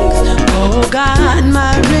strength. Oh God,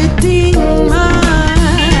 my redeemer.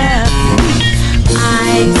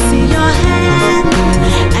 I see your hand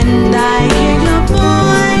I hear your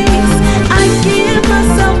voice, I give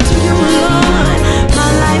myself to you, Lord. My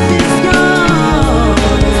life is yours.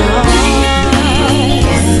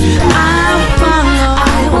 I'll follow. I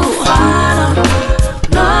will follow.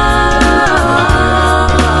 Lord,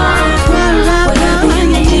 wherever you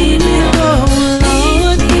need me to go, Lord,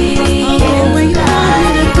 I'll go where you want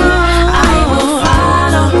me to go. I will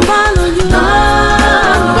follow you, Lord,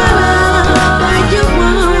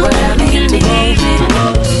 wherever you want me to go.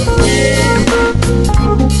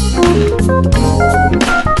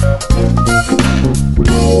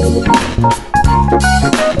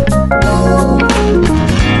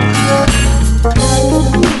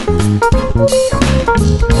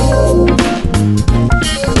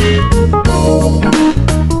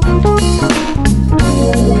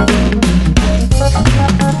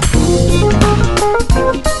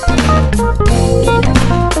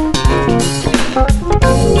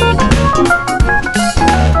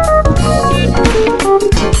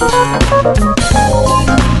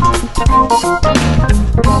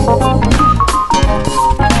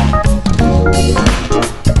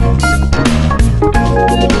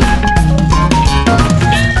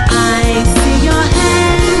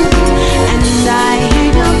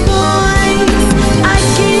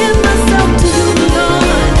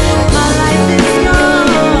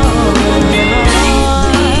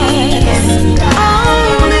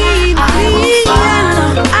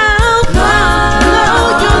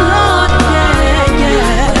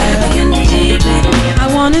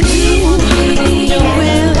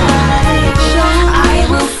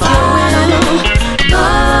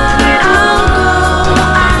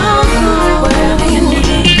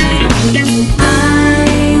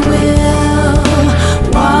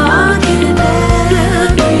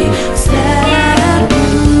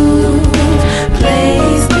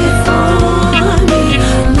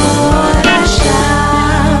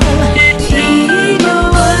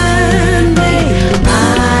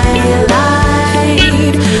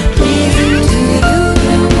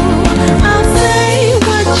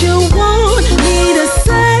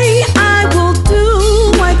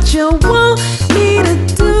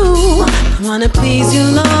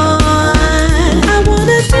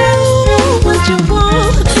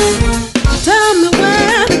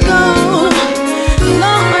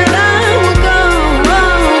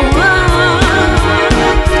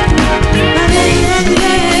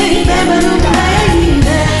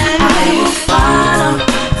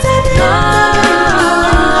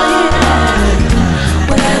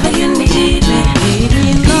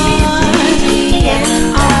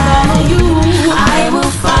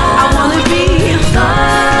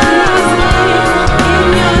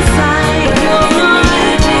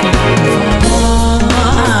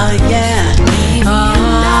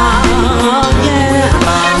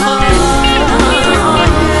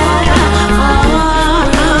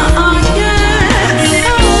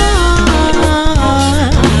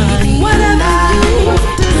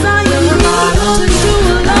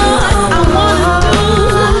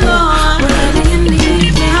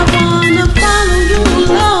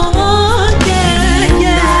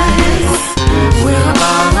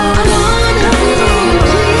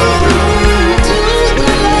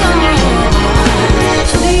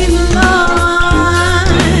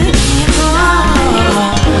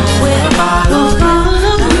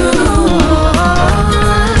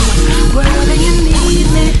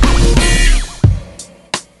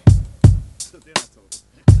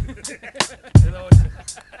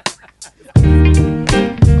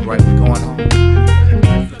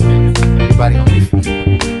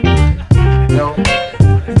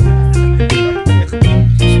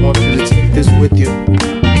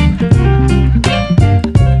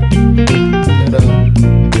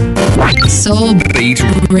 Soul Beat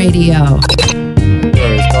Radio.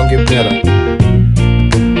 It's gonna get better.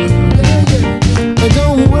 But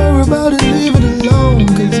don't worry about it, leave it alone,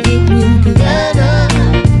 cause it will get better.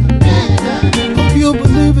 Hope you'll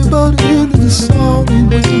believe it by the end of the song, it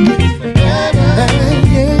will get better.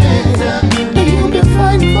 Yeah. You've been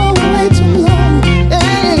fighting for way too long.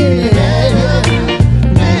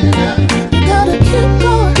 You gotta keep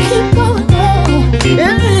going on.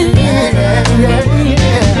 Yeah.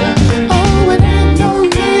 Oh, it ain't no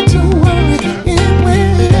need to worry, it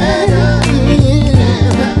will.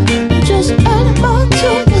 You just add more to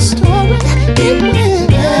the story, it will.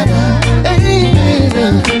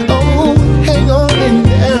 Oh, hang on in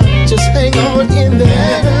there, just hang on in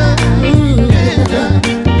there.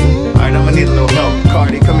 Alright, I'ma need a little help.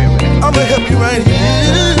 Cardi, come here, man. I'ma help you right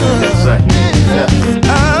here. That's right. Yeah. I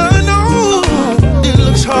know it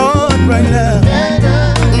looks hard right now.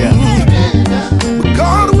 Yeah. But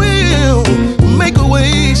God will make a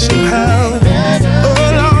way somehow.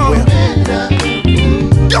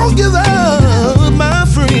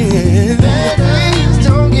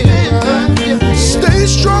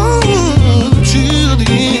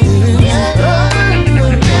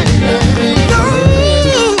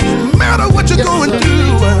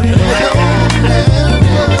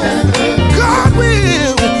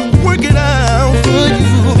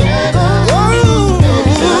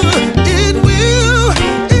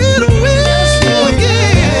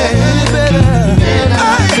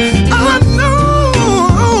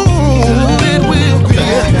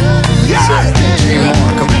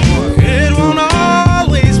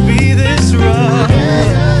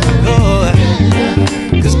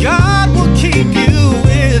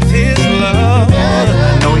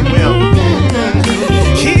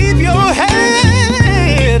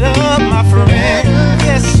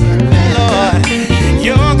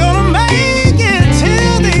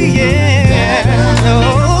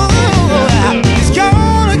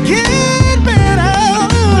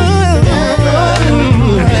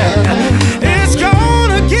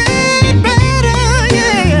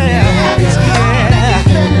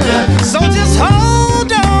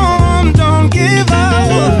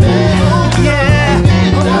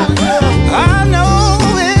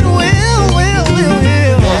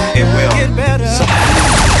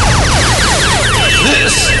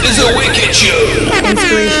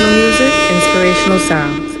 International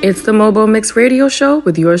Sounds. It's the Mobo Mix Radio Show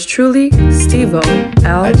with yours truly, Steve-O,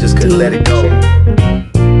 L. I just couldn't let it go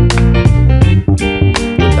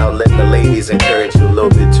without letting the ladies encourage you a little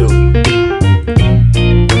bit too.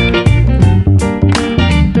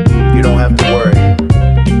 You don't have to worry.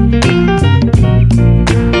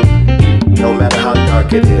 No matter how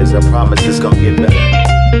dark it is, I promise it's gonna get better.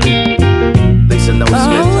 Lisa knows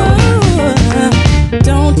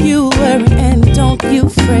Don't you worry and don't you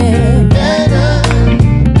fret.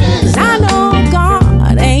 'Cause I know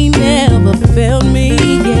God ain't never failed me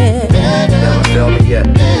yet. Never failed me yet.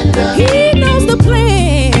 He knows the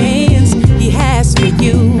plans He has for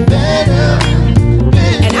you.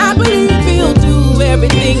 And I believe He'll do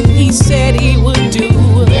everything He said He would do.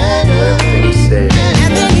 Everything He said.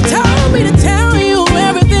 And then He told me to tell you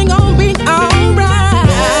everything gon' be alright,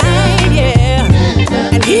 yeah.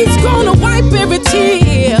 And He's gonna wipe every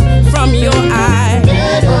tear from your eye.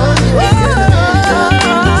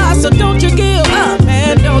 Oh, so don't you give up,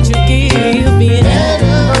 man, don't you give in.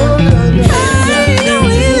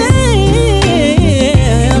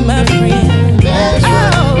 My friend.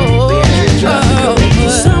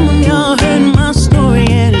 Some of y'all heard my story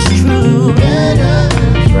and it's true.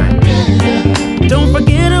 Don't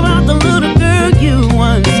forget about the little girl you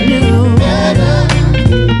once knew.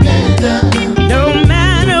 No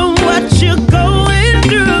matter what you're going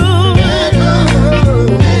through,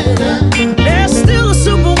 there's still a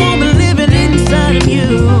superwoman living inside of you.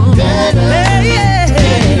 Hey, yeah,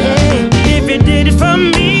 hey. If He did it for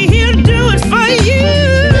me, He'll do it for you.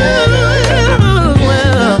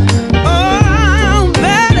 Well, oh,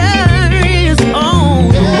 better is on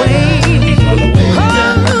the way.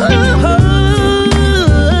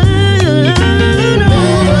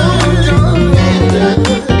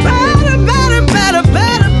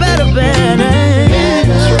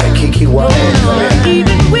 That's right, Kiki Wild.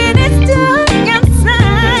 Even when it's dark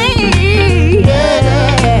outside,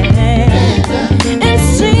 yeah, it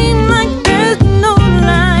seems like there's no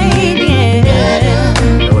light, yeah.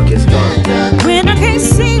 No, it gets dark. When I can't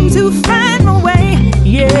seem to find my way,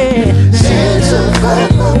 yeah.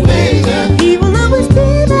 He will always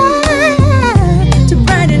be there to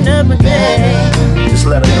brighten up my day. Just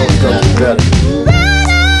let her know it's gonna get better.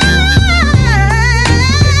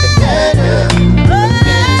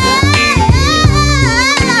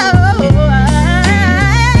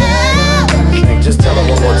 Just tell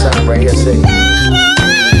her one more time right here, say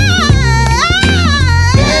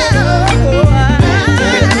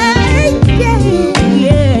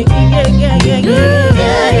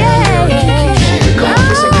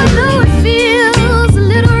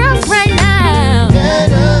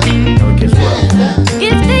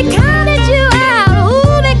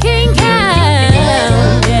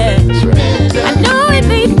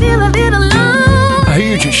A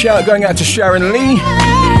huge shout going out to Sharon Lee.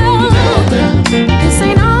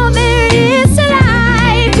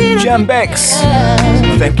 Jambex,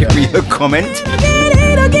 thank you for your comment.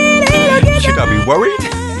 Should I be worried?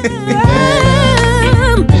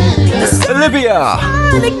 Olivia,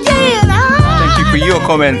 thank you for your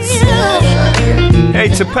comments. Hey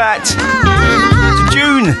to Pat, to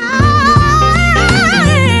June,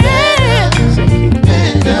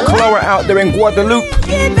 Clara out there in Guadeloupe.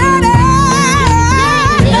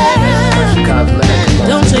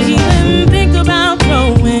 Don't you even think about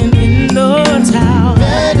throwing in the towel.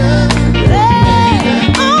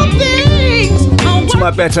 All things are To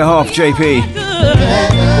my better half, JP.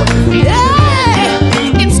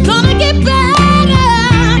 yeah, it's gonna get better,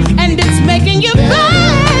 and it's making you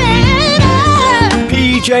better.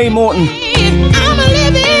 PJ Morton, I'm a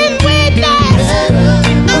living witness.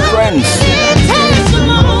 friends.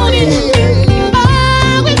 Testimony.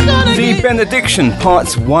 Oh, it's gonna The Benediction,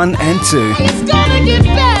 parts 1 and 2. It's gonna get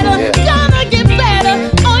better, gonna get better.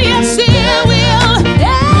 Oh yes, it will.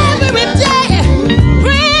 Every day,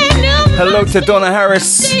 brand new. Hello to Donna Harris.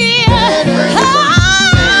 Oh,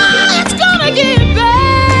 it's gonna get better.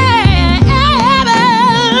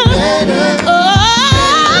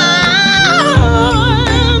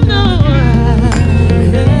 Oh, no.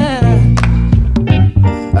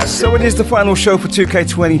 So it is the final show for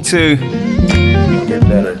 2K22. get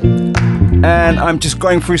better. And I'm just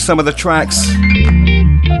going through some of the tracks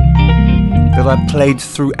that I played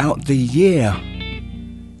throughout the year.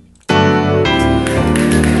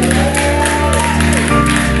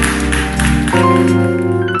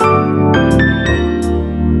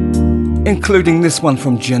 Including this one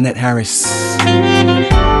from Jeanette Harris.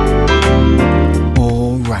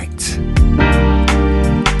 All right.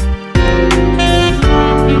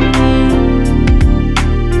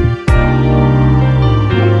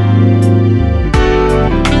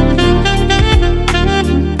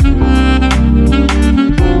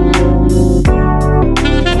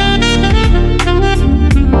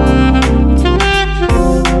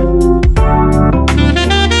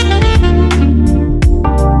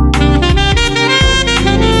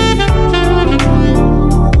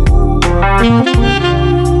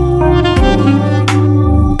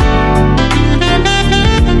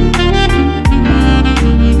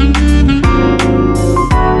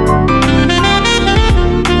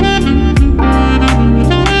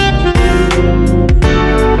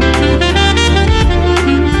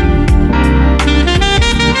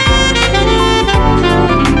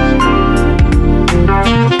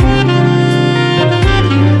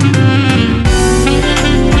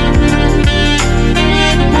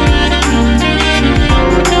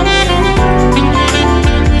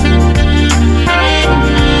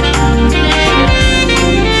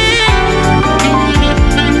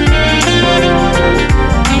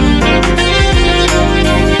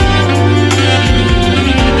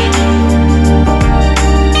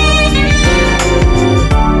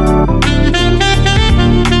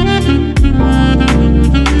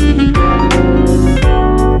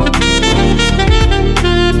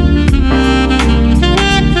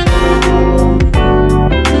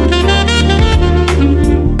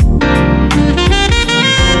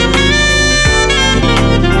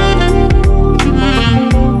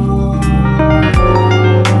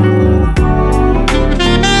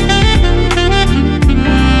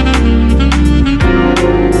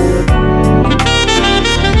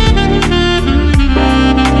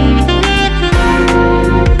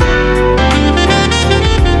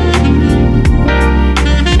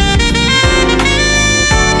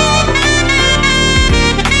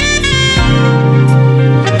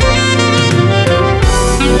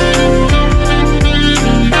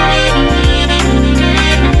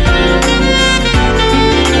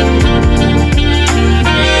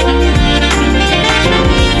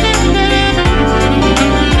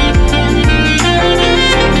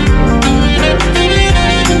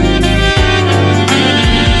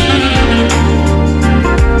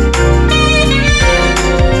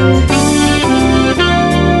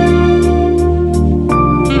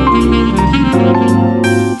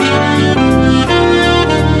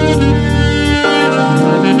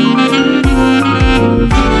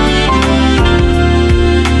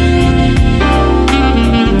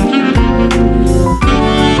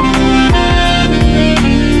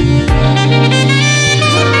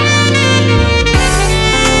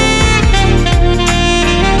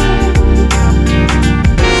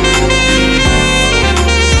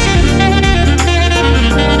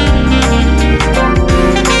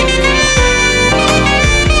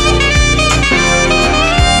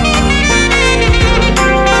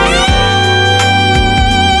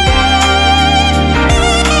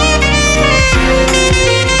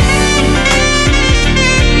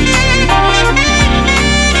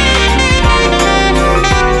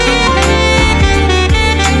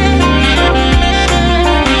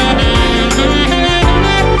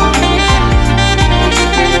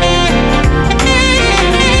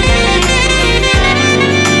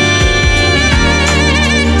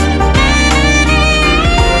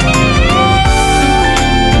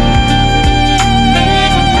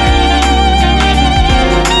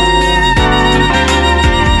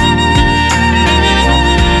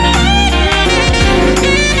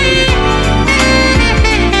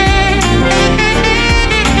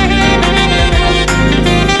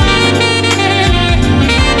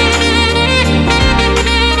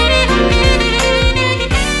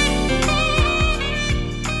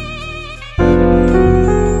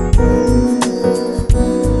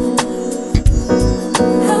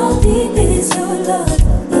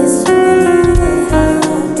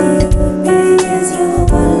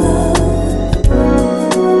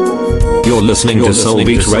 You're listening to Soul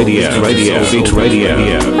Beat Radio. Soul Beat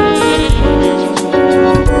Radio.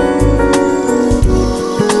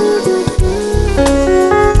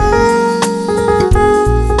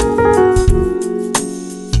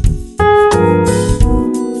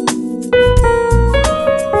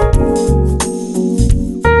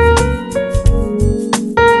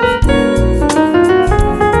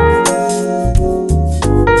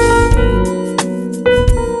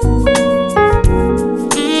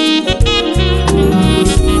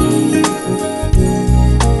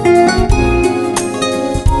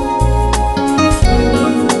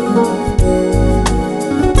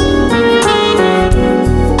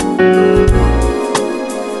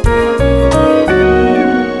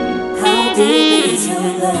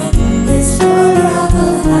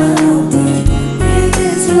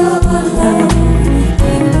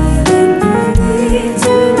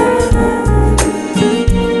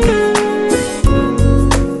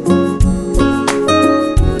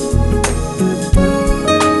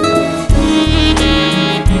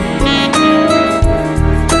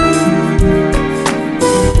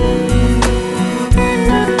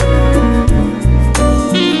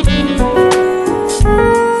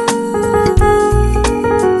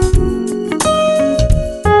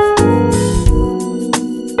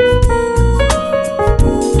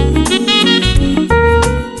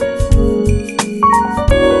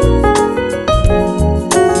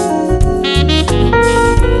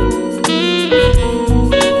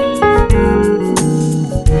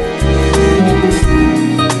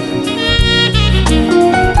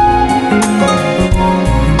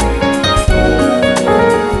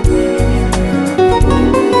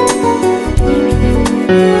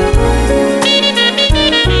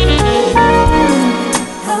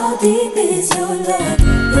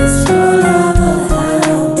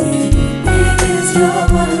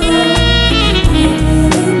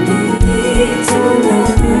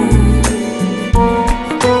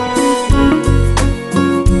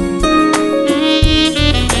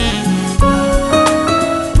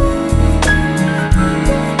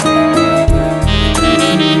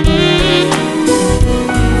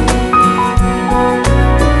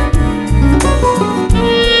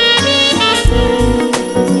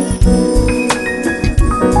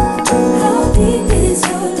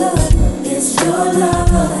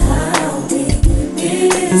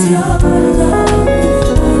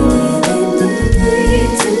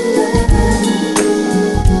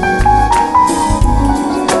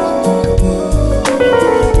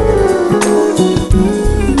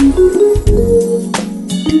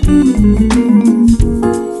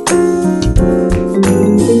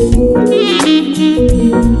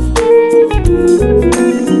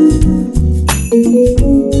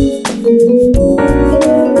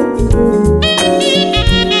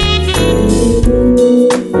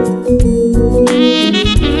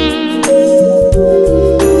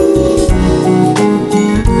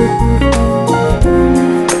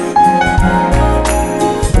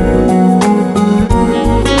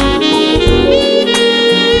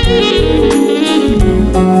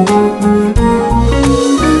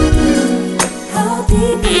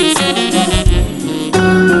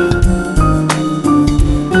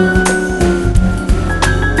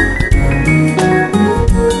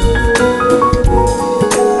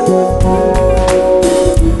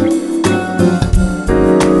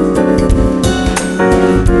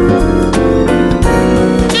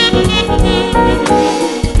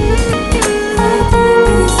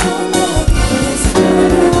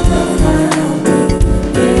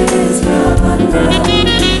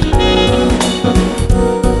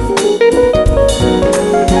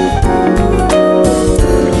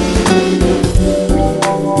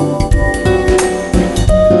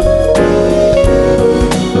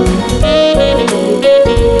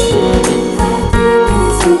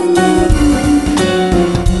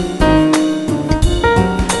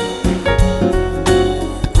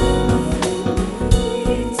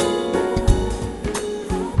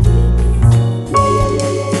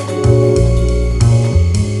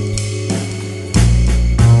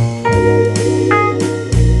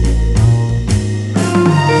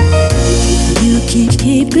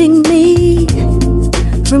 keeping me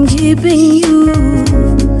from keeping you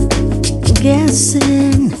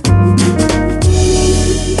guessing.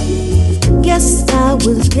 Guess I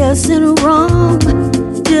was guessing wrong.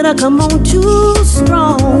 Did I come on too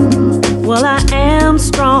strong? Well, I am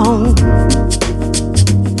strong.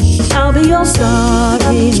 I'll be your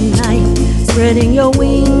starry night, spreading your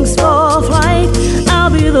wings for flight. I'll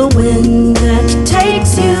be the wind that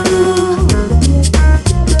takes you.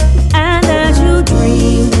 And as you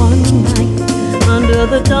dream one night under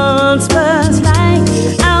the dawn's first light,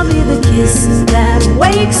 I'll be the kiss that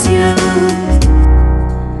wakes you,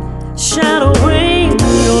 shadowing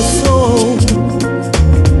your soul.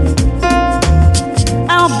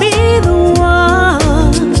 I'll be the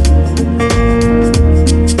one.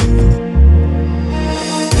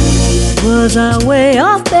 Was I way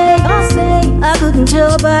off base? I couldn't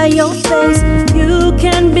tell by your face. You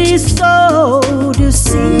can be so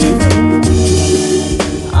deceiving.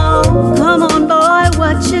 Oh, come on, boy,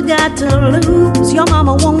 what you got to lose? Your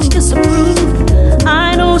mama won't disapprove.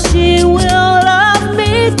 I know she will love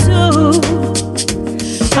me too.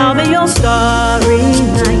 I'll be your starry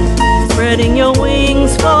night, spreading your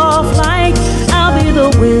wings for flight. I'll be the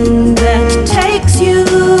wind that takes you.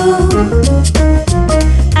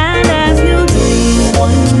 And as you dream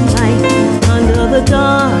one night under the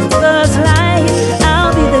dawn's first light,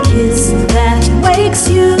 I'll be the kiss that wakes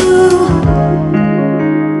you.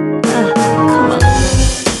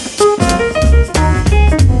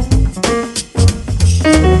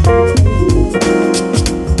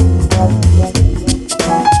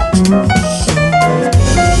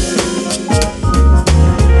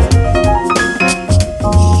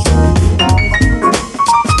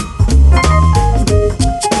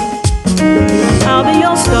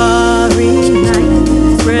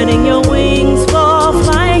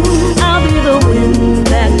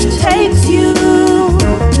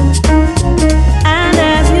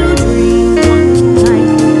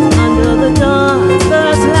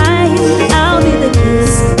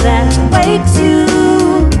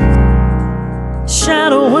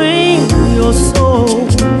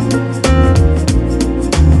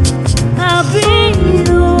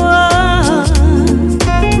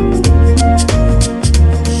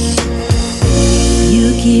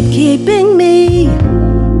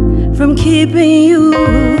 Keeping you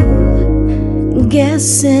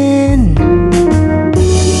guessing.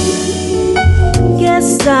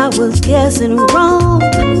 Guess I was guessing wrong.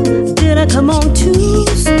 Did I come on too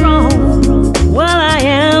strong? Well, I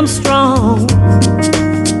am strong.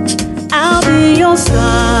 I'll be your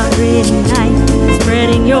starry night,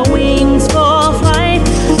 spreading your wings for flight.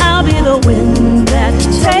 I'll be the wind that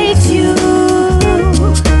takes you.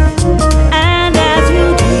 And as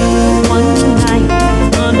you dream one night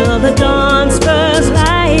under the dawn's first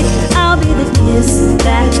light, I'll be the kiss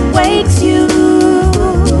that wakes you.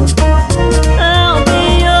 I'll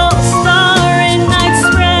be your starry night,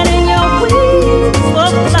 spreading your wings for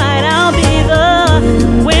flight. I'll be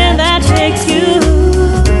the wind that takes you.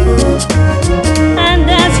 And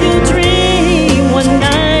as you dream one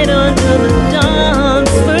night under the dawn's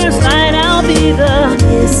first light, I'll be the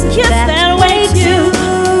kiss that wakes you.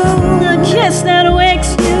 The kiss that wakes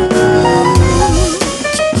you.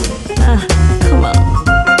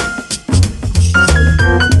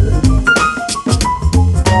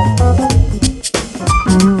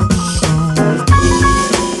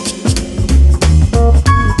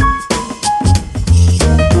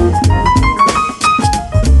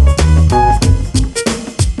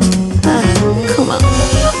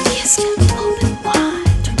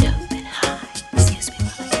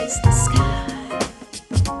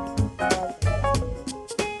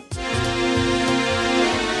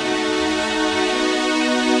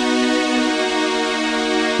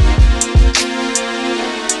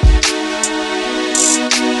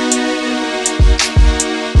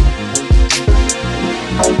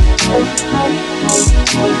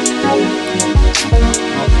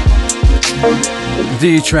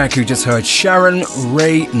 The track you just heard, Sharon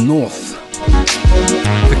Ray North,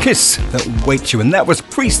 The Kiss That Wakes You, and that was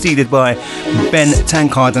preceded by Ben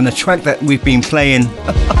Tankard, and a track that we've been playing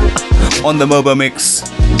on the Mobo Mix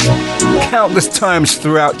countless times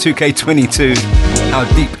throughout 2K22. How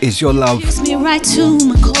Deep Is Your Love? Takes me right to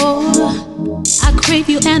my core. I crave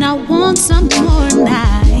you and I want some more, and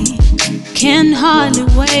I can hardly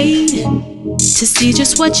wait to see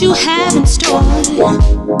just what you have in store.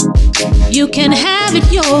 You can have it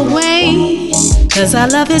your way, 'cause our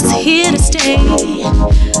love is here to stay.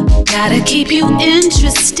 Gotta keep you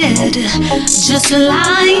interested, just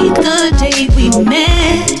like the day we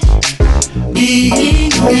met.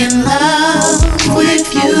 Being in love with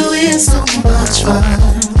you is so much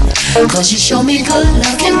fun, 'cause you show me good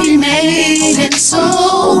love can be made in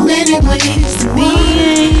so many ways. To me,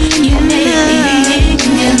 being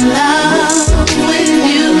in love with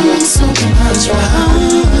you is so much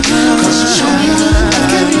fun, 'cause you show me good love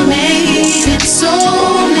can be made in so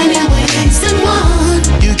many ways. And one,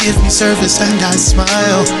 you give me surface and I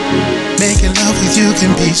smile. Making love with you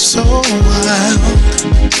can be so wild.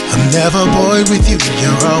 I'm never bored with you,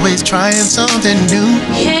 you're always trying something new.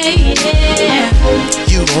 Hey, yeah.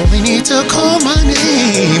 You only need to call my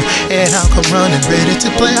name and I'll come running ready to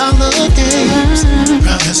play our love games.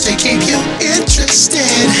 Promise to keep you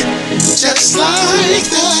interested, just like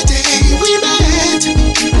the day we met.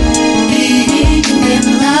 Being in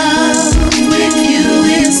love with you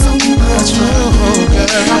is so much fun.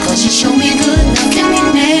 Cause you show me good love can be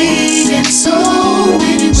made in so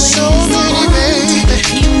many ways. So many, baby.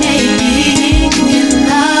 You make being in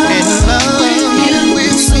love with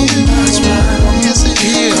you so much fun. Yes, it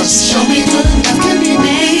is. Cause you show me good love can be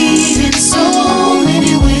made in so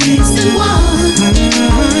many ways than one.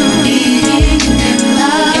 Being in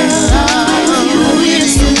love with you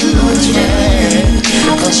is so much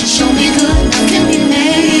fun. Cause you show me good love can be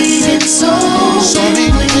made in so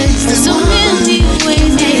many ways than one.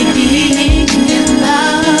 Make being in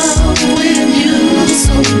love with you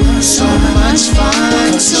so much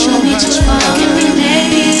fun. So much fun can be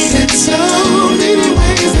made in so many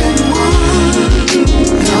ways than one.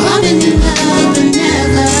 Now I've been in love and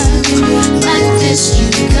never like this.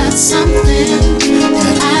 You got something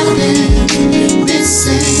that I've been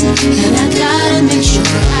missing, and I gotta make sure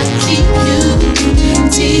I keep you,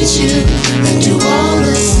 teach you, and do all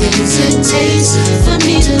the things it takes for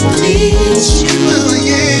me to please you. Oh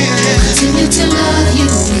yeah. Continue to love you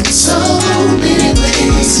in so many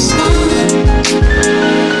ways.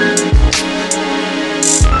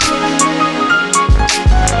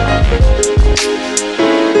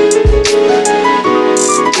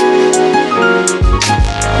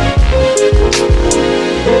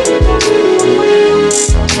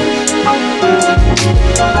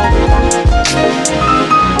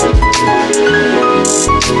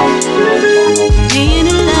 Being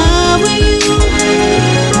in love with you,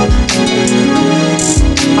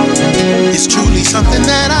 it's truly something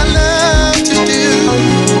that I love to do.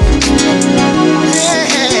 Yeah.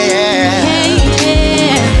 hey,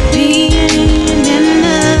 yeah. Being in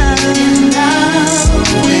love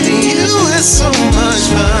With you is so much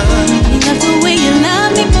fun. love the way you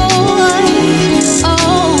love me, boy.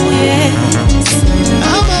 Oh yeah.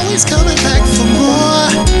 I'm always coming back for more.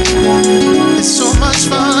 It's so much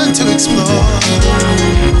fun to explore.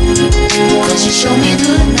 Cause you show me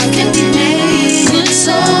good love can be made in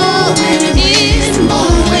so many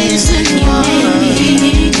more ways than you made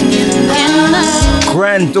me in love.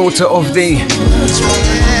 Granddaughter of the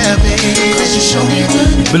Yeah, baby. Cause you show me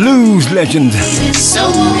good blues legend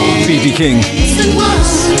so B.B. King, ways than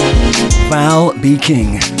one. Val B.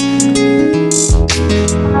 King,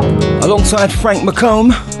 alongside Frank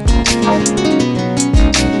McComb.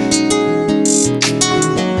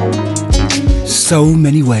 So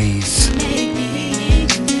many ways.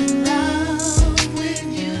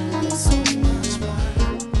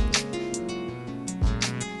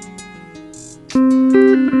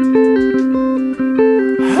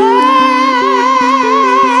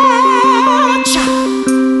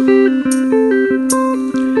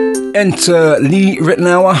 Enter Lee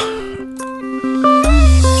Ritenour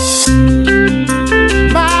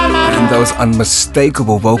and those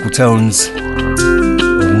unmistakable vocal tones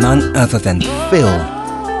of none other than Phil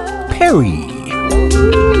Perry.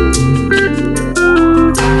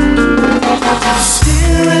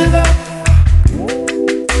 Steer it up,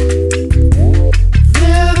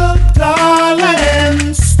 little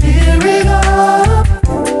darling, steer it up.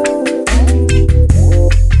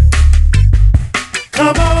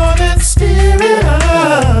 Come on and steer it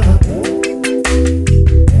up,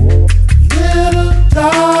 little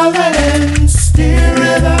darling, steer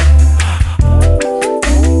it up.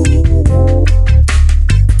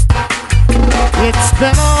 It's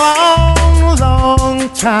been a long, long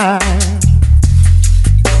time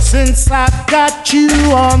since I've got you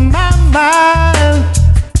on my mind,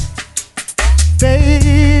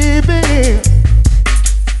 baby.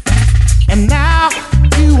 And now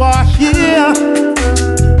you are here.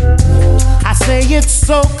 I say it's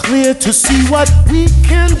so clear to see what we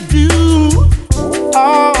can do.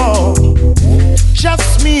 Oh,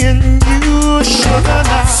 just me and you, sugar.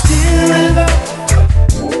 Now steer it up,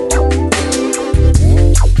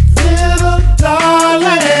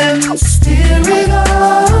 darling, steer it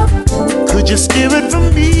up. Could you steer it for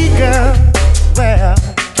me, girl? Well,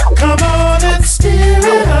 come on and steer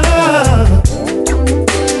it up,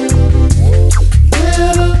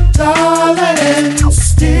 little darling,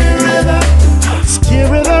 steer it up.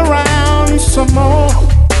 Steer it around some more.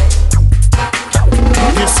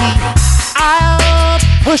 You see, I'll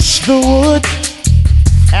push the wood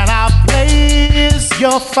and I'll blaze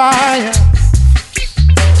your fire.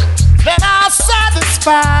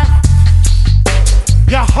 satisfy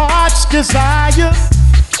your heart's desire.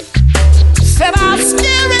 Said I'll steer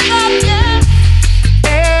it up, yeah,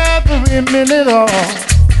 every minute. All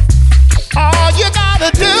you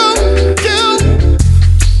gotta do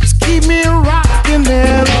is keep me rocking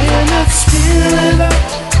there in the spirit.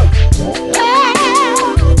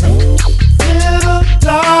 Little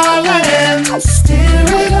darling, steer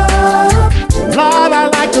it up. Lord, I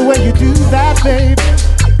like the way you do that, baby.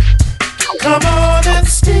 Come on and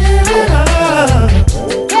steer it up.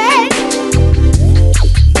 Hey.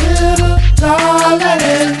 Little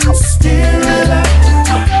darling, steer it up.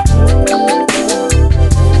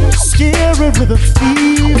 Steer it with a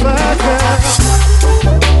fever, girl.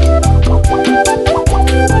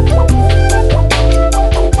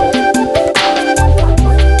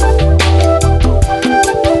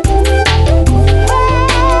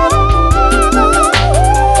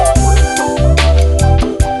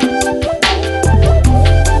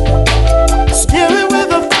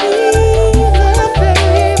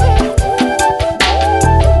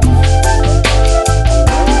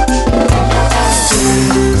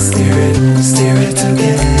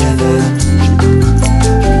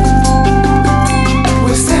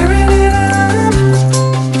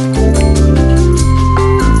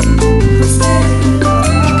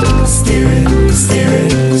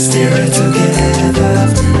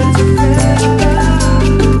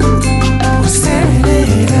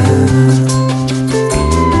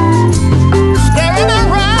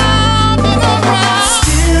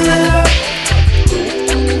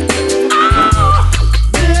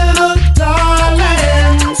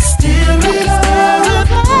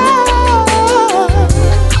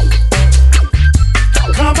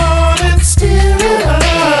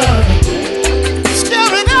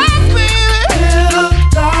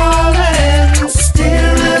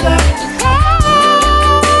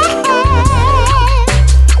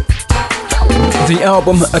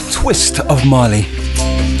 Album A Twist of Marley.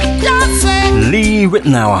 Lee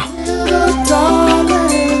Ritenour.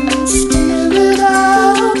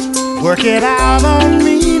 Work it out on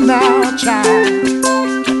me now, child.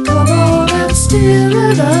 Come on and steer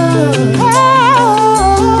it up.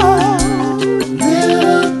 Oh,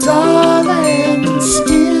 little darling,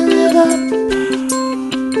 steer it up.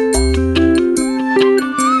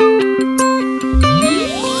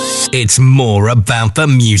 It's more about the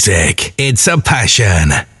music. It's a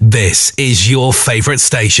passion. This is your favorite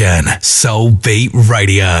station, Soul Beat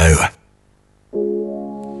Radio.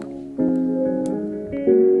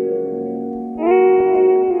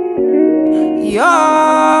 Yo,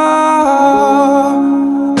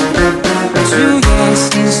 2 years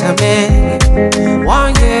since I've been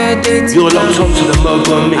 1 year dating. You're locked onto the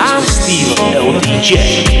Mobo Mix with Steve LDJ.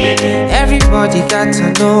 Everybody got to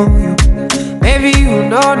know you. Maybe you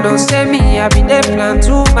know, say me, I been there plan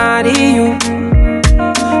to marry you.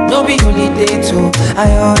 No be only day too,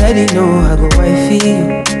 I already know I go wifey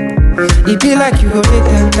you. It be like you go dey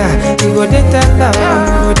tender, you go dey tender,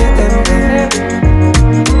 you go dey tender.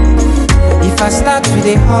 If I start with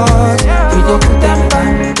the hot, we go put them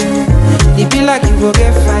back. It be like you go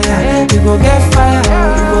get fire, you go get fire,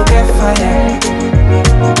 you go get fire.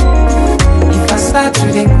 If I start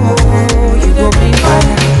with the cold, you go bring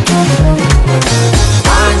fire.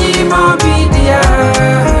 Money more be there.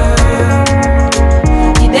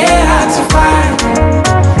 It ain't hard to find.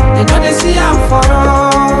 They know they see I'm for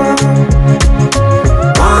all.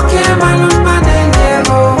 Okay, my love, my name,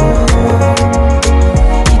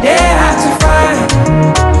 it ain't hard to find.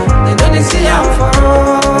 They know they see I'm for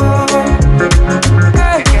all.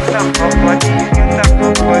 Hey. I get some for money,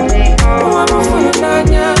 Oh, I'm a fool, I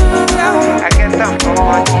get some for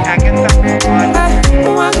money, I get some for money.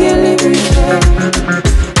 Oh, I can't live with you.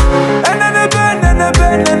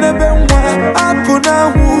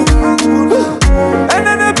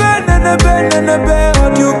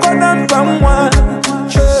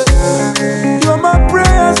 You're my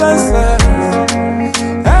prayers answered.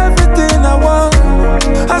 Everything I want,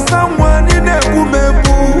 as someone in a woman.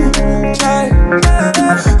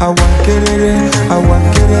 I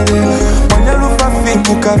want it. When you look at me,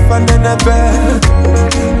 you can find in a bed.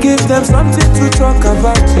 Give them something to talk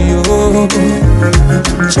about you.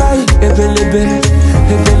 Try ebelebe.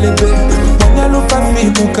 When you look at me,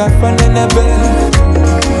 you can find in a bed.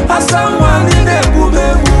 As someone in a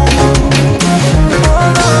woman.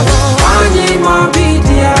 One year more be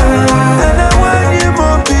there. And I want you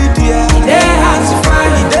more be there. They hard to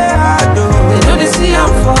find. They hard to. They know they see I'm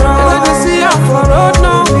for road. They see I'm for road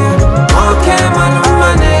now. Okay, man,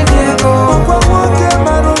 they go. Okay,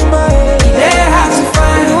 man, they hard to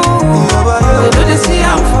find. They know they see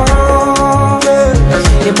I'm for road.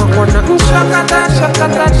 They might wanna shaka.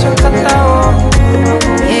 shakata, oh.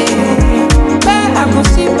 Yeah. Where I go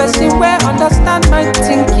see person where understand my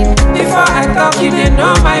thinking. Before I talk, you didn't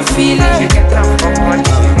know my feelings. You get down for money,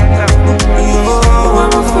 you get down for money. Oh,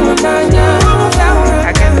 I'm a fool of I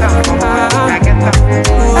get down for money, I get down for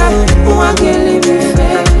money. Oh, I can't leave me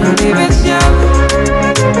fair, leave it young.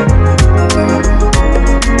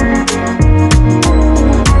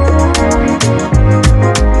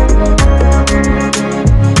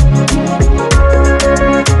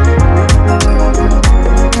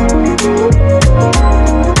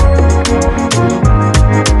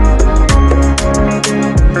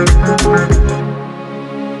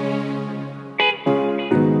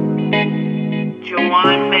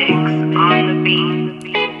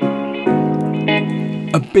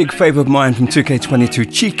 A big favourite of mine from 2K22,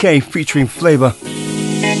 Chike featuring Flavor.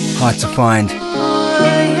 Hard to find.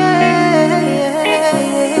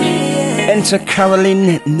 Enter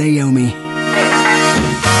Caroline Naomi.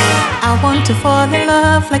 I want to fall in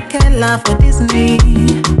love like I love for Disney.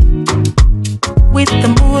 With the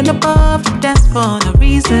moon above, dance for no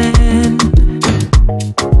reason.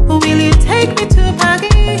 Will you take me to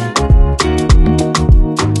Paris?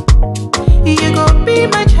 You gon' be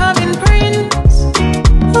my charming prince.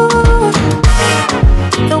 Ooh.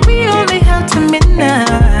 Though we only have till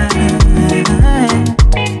midnight,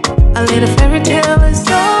 a little fairy tale is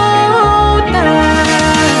so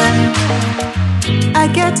nice. I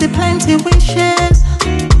get to plenty wishes.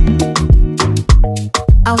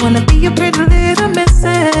 I wanna be your pretty little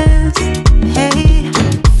missus. Hey,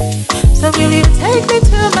 so will you take me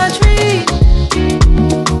to my tree?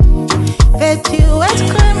 Bet you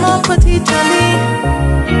exclaim mon petit ami.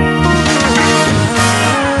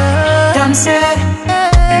 Dansez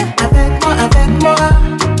avec moi,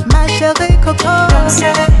 ma chérie Coco.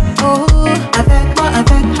 Dansez, oh, avec moi,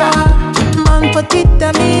 mon petit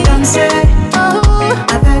ami. Dansez, oh,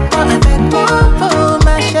 avec moi, oh,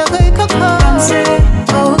 ma chérie Coco. Dansez,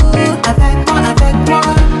 oh, avec moi.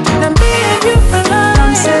 Let me and you for life.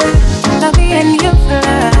 Dansez, let me and you for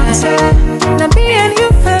life. Dansez, let me and you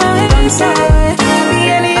for life. Dansez, let me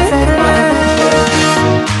and you for life.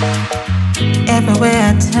 Everywhere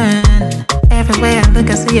I turn, everywhere I look,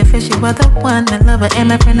 I see your fish. You are the one, my lover and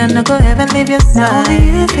my friend. I no go ever leave your side. Now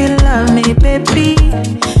you feel love me, baby.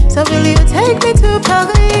 So will you take me to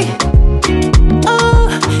Paris? Oh,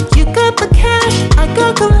 you got the cash, I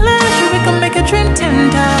got the lash. We can make a dream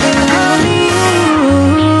 10 times.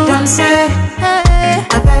 Dansez, hey,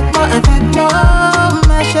 avec moi,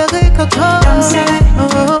 ma chérie Coco. Dansez,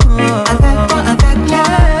 oh, avec moi,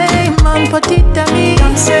 hey, mon petit ami.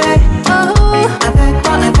 Dansez, oh, avec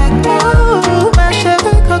moi, oh, ma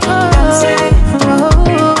chérie Coco. Dansez, oh,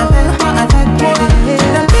 avec moi.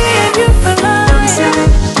 Let me and you for life.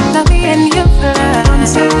 Let me and you for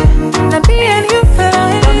life. Let me and you for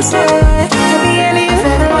life. Let me and you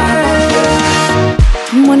for life.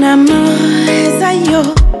 Mon amour, Zayo.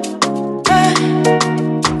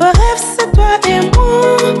 Bref, c'est toi et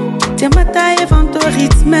moi. T'es ma taille avant ton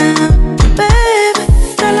rythme. Babe,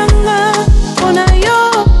 talanga, on a yo,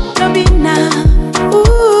 lobina.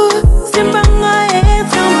 C'est pas moi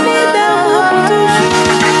être un leader pour toujours.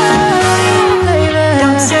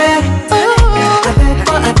 Dansez,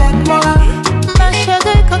 avec moi, ma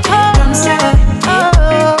chérie Coco. Dansez,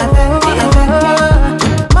 avec moi,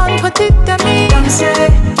 mon petit ami. Dansez,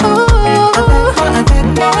 avec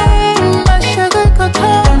moi, ma chérie Coco.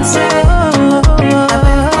 Dansez,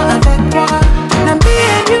 avec moi, let me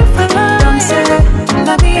and you for life. Dansez,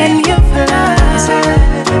 let me and you for life.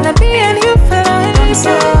 Let me and you for life.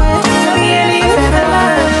 Dansez, let me and you for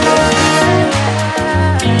life.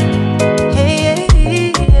 Hey, yeah.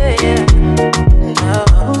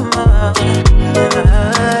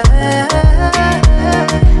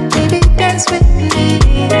 Baby, dance with me.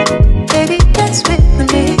 Baby, dance with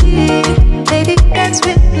me. Baby, dance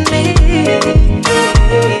with me.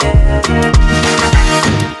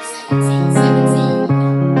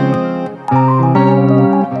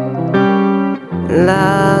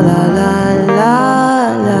 La la la la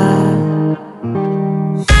la.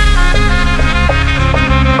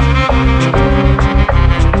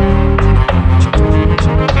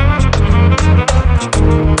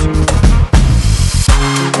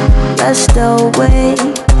 Let's go away.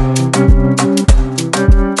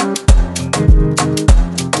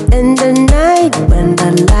 In the night when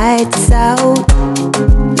the lights out,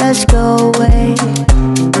 let's go away.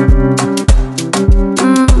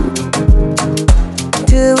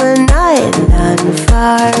 To an island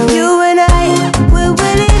far away. You and I, we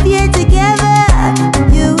will live here together.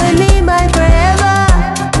 You and me, my forever.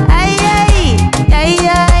 Ay, ay, ay,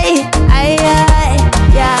 ay, ay, ay,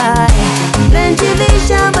 ay. Plenty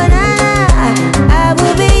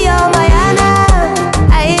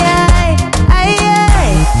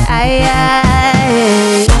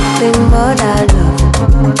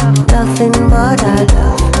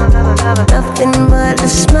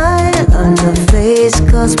the face,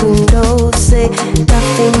 cause we know say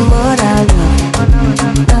nothing but our love,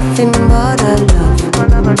 nothing but our love,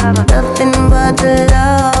 nothing but the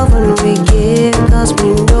love when we give, cause we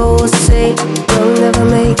know say we'll never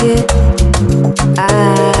make it.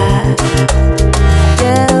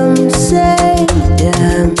 Damn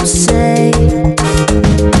say,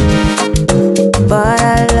 but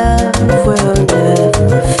our love will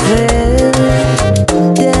never fail.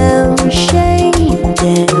 Damn shame.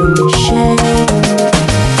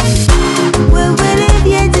 When we live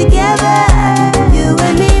here together, you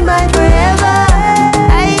and me, my forever.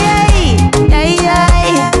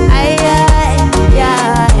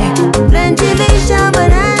 Plenty vision,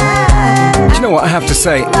 banana. Do you know what I have to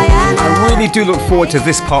say? I really do look forward to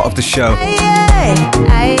this part of the show.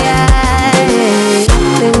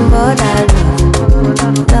 Nothing but our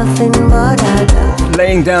love, nothing but our love.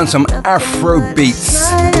 Laying down some Afro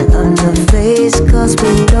beats. On the face, cause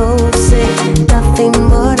we know say nothing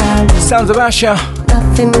but our love. Sounds of Asha.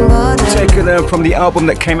 Nothing but taken from the album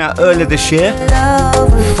that came out earlier this year,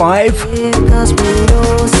 5.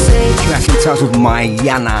 Track entitled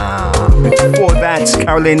Mayana. Before that,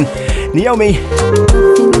 Caroline Naomi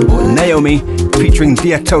featuring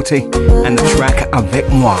Dia Tote and the track Avec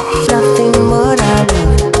Moi. Nothing but our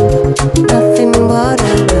love, nothing but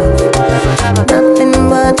our love, nothing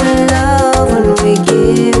but the love when we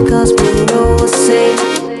give, cause we know say.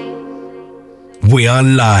 We are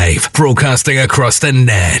live, broadcasting across the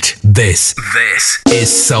net. This is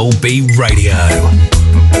Soul Beat Radio.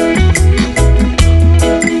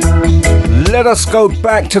 Let us go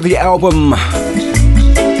back to the album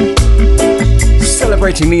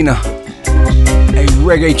celebrating Nina, a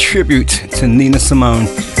reggae tribute to Nina Simone.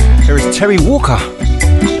 Here is Terry Walker,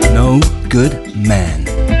 No Good Man.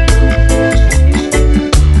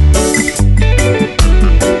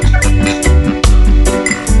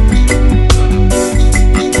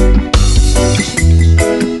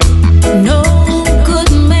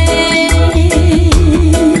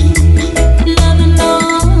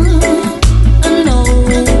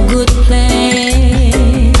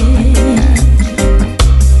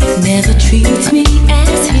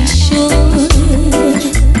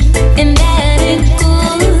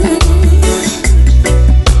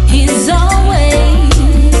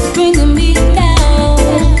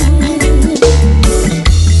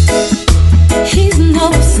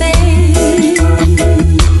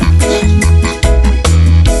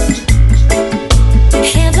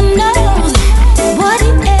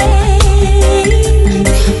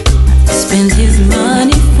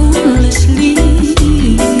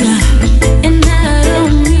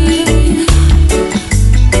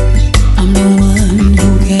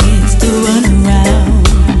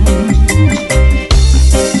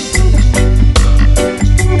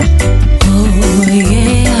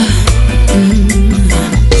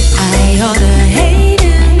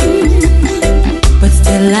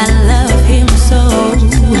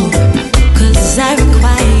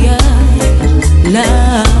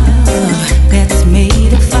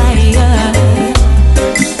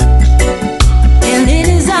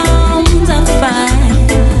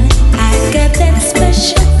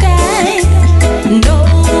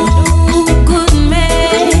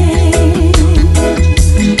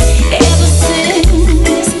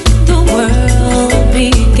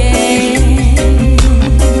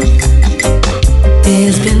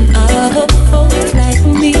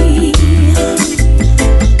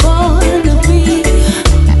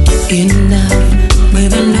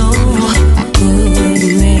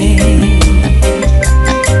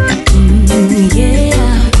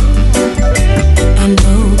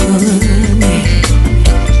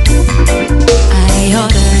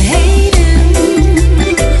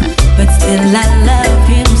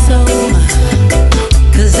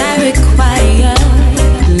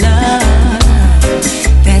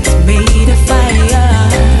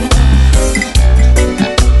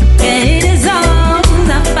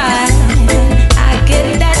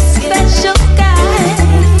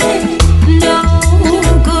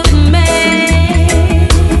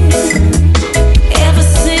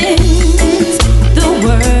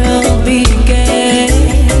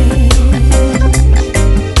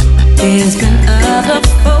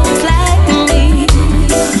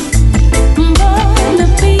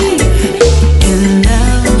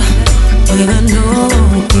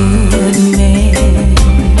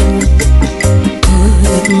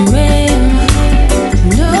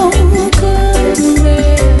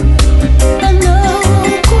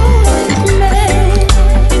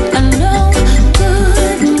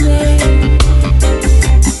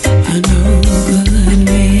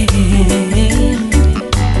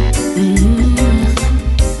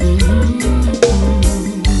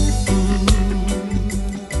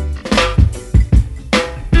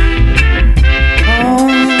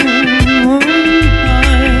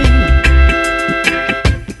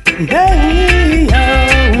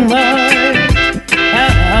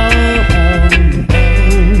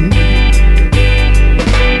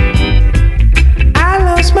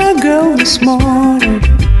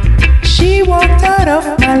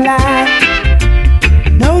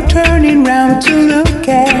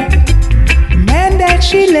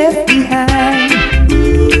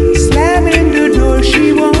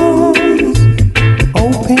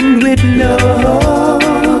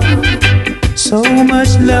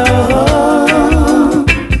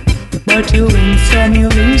 some, you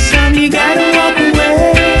lose some, you gotta walk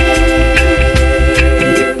away.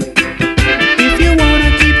 If you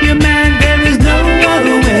wanna keep your man, there is no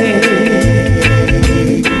other way.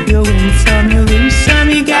 You win some, you lose some,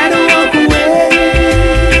 you gotta walk away.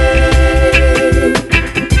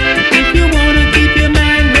 If you wanna keep your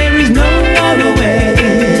man, there is no other way.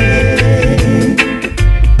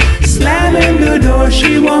 Slamming the door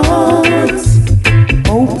she wants,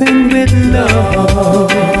 open with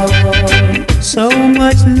love, so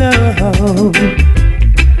much love.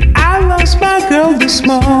 I lost my girl this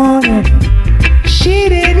morning, she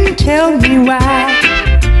didn't tell me why.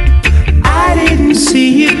 I didn't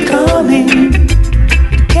see it coming,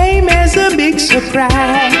 came as a big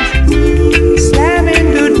surprise.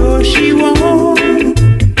 Slamming the door she won't,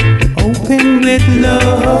 open with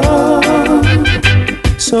love,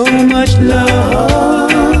 so much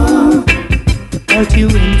love. But you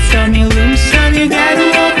win some, you lose some, you gotta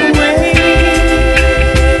walk away.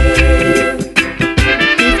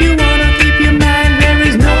 If you wanna keep your man, there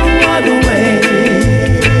is no other way.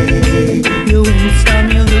 You win some,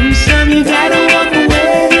 you lose some, you gotta walk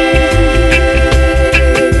away.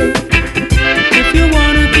 If you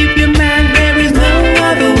wanna keep your man, there is no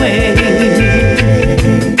other way.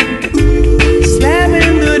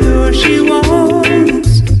 Slamming the door she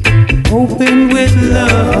wants, open with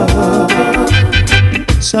love,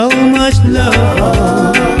 so much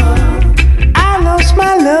love. I lost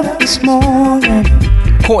my love this morning,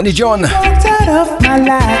 Courtney John walked out of my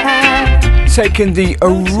life, taking the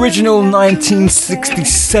original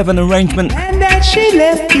 1967 arrangement, and that she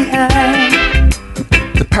left behind.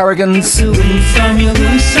 the Paragons, You win some, you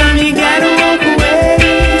lose some, you gotta walk away.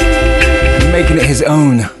 making it his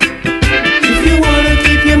own. If you wanna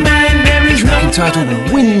keep your mind, there is no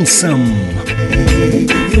Entitled Win Some.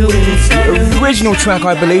 You win some, you The original track,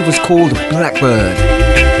 I believe, was called Blackbird.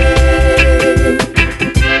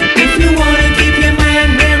 if you wanna keep your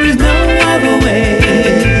mind, there is no other way.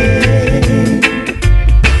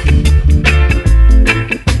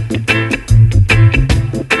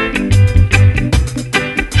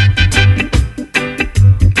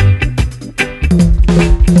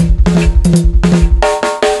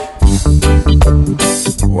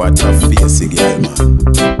 What a facey girl, man.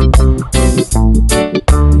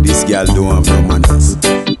 This girl don't have no manners,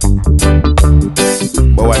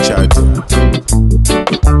 but watch her too.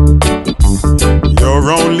 You're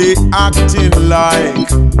only acting like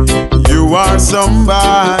you are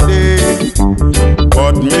somebody,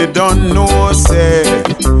 but me don't know, say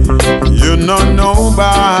you know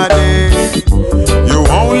nobody. You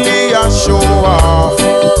only a show off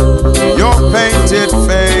your painted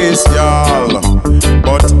face, y'all,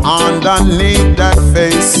 but underneath that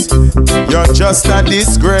face, you're just a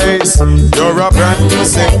disgrace. You're a brand new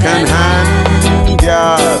second-hand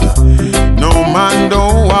girl. No man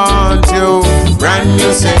don't want you. Brand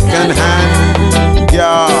new second-hand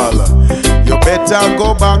girl. You better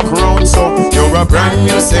go back round, so you're a brand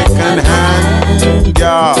new second-hand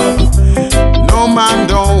girl. No man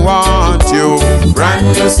don't want you. Brand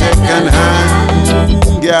new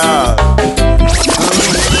second-hand girl.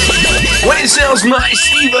 When it sounds nice,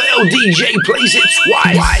 Steve LDJ plays it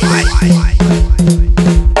twice.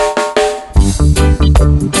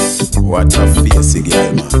 What a facey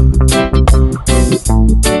girl, man.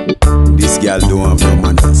 This girl don't have no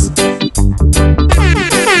manners.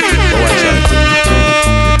 But watch out.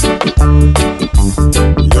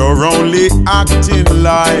 You're only acting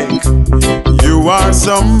like you are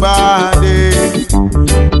somebody,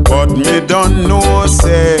 but me don't know,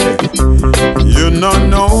 say you know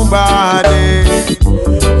nobody.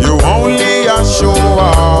 You only a show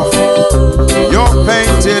off your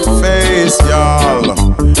painted face, y'all,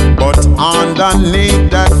 but underneath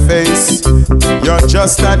that face, you're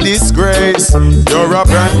just a disgrace. You're a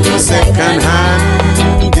brand new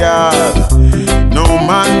second-hand girl. No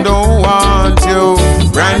man don't want you.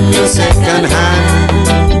 Brand new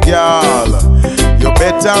second-hand girl. You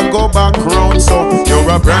better go back round, so you're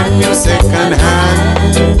a brand new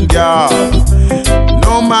second-hand girl.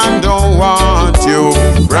 No man don't want you.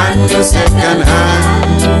 Brand new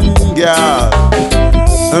second-hand girl.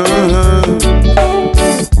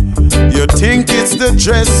 You think it's the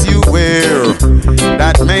dress you wear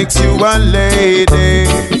that makes you a lady,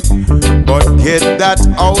 but get that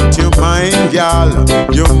out your mind, y'all.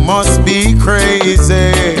 You must be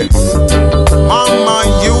crazy. Mama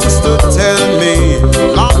used to tell me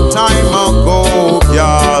long time ago,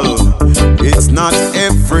 y'all, it's not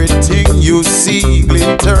everything you see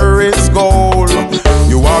glitter is gold.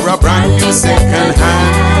 You are a brand new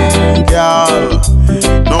second-hand girl.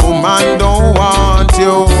 No man don't want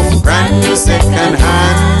you. Brand new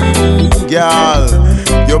second-hand girl.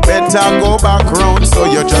 You better go back round, so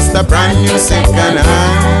you're just a brand new second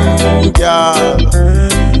hand girl.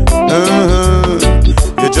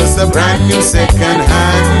 You're just a brand new second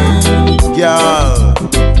hand girl.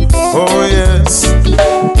 Oh yes.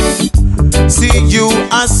 See you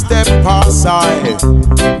a step aside,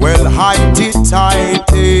 well heighty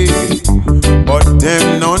tighty, but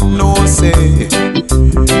them no know say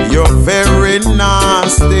you're very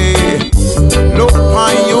nasty. Look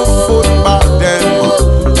on your foot back them,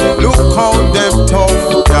 look how them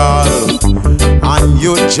tough girl, and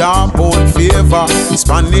your jawbone favor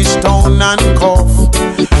Spanish town and cuff.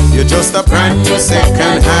 You're just a brand new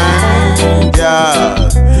second hand girl.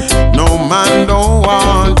 No man don't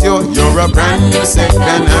want you. You're a brand new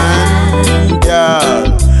second hand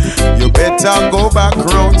girl. You better go back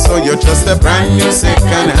round, so you're just a brand new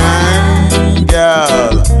second hand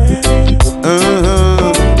girl.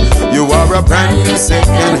 You are a brand new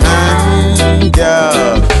second hand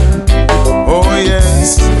girl. Oh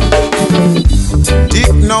yes.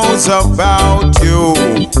 Dick knows about you,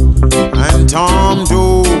 and Tom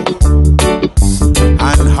do,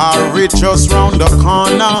 and Harry just round the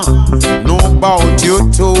corner know about you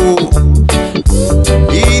too.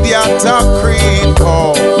 Idiot a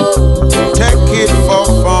creepo, take it for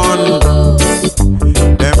fun.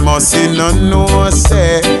 Them must no know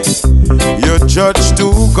say you judge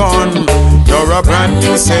too gone. You're a brand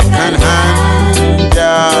new second hand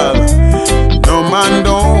girl. No man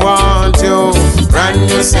don't want you. Brand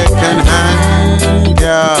new second hand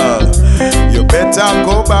girl. You better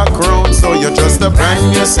go back round, so you're just a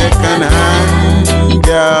brand new second hand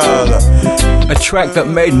girl. A track that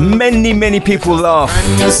made many people laugh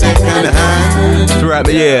throughout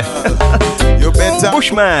the year. You better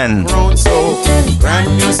Bushman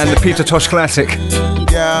and the Peter Tosh classic.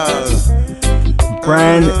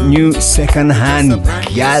 Brand new second hand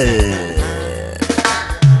girl.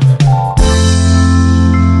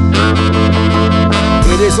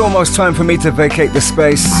 It is almost time for me to vacate the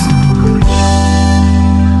space.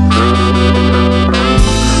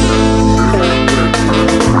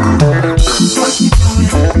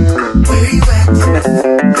 Where you at?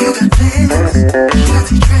 You got plans?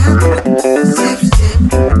 Guilty trap? Sip, sip,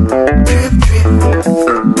 drip, drip.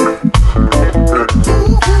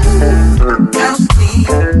 Ooh, house clean,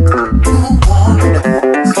 pool warm,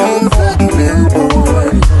 so fucking real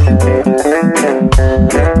bored.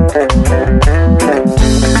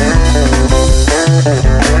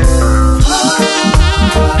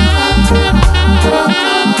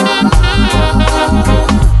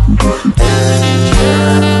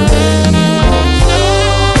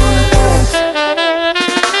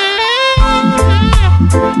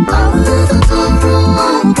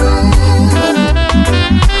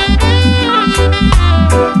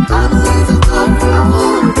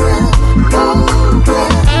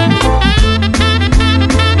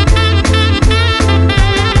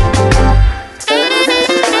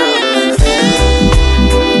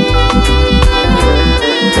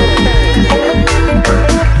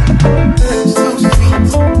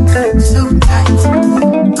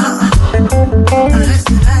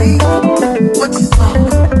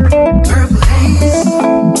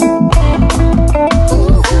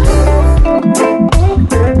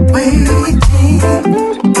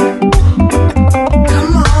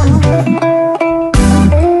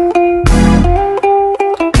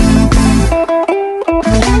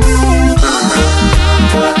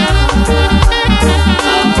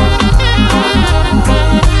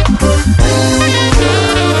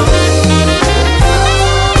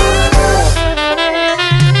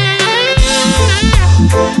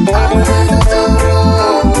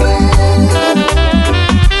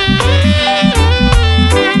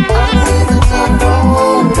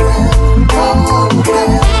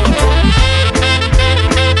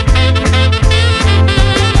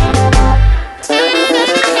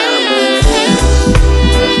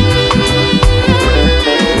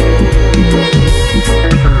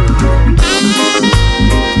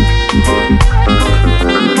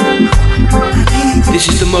 This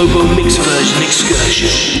is the Mobo Mix version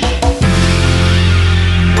excursion.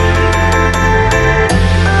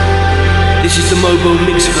 This is the Mobo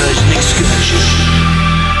Mix version excursion.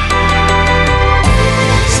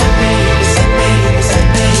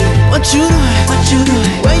 What you doing? What you doing?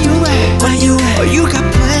 Where you at? Where you at? Oh, you got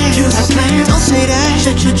plans? You got plans? Don't say that.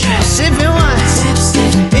 Shut your trap. Sipping wine. Sip,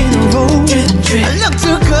 sip. In a row. Drip, drip. I look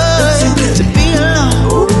too good to be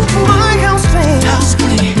alone. My house clean. House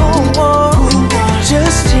clean. Boom, boom.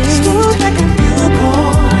 Just tease. Smooth like a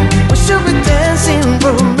newborn. We should be dancing,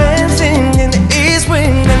 romancing in the east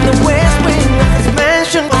wing and the west wing of this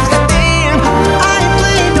mansion. Goddamn.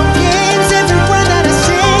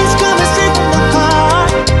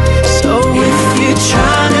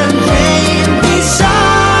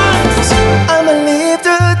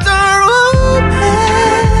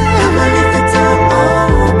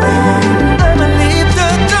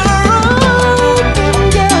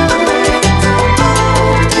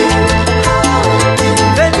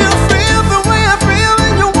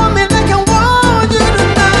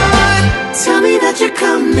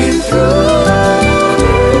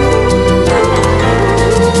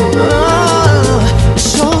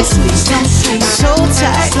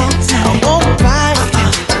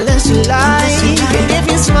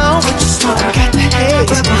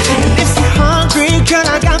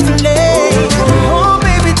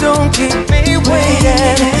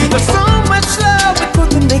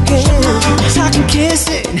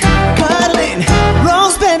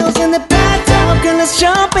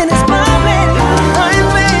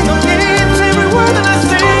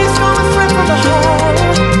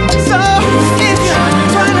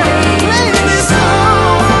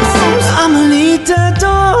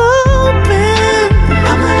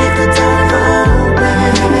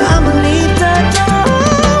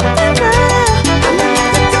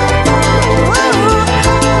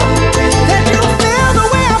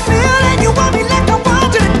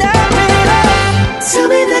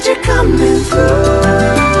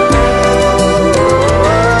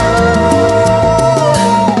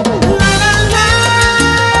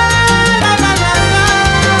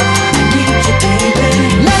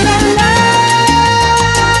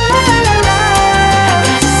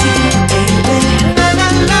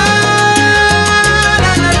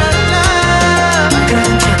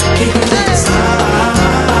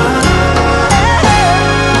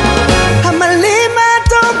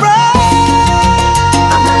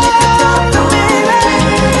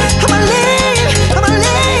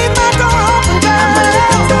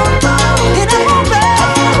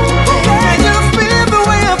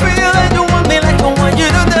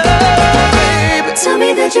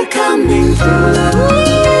 coming through.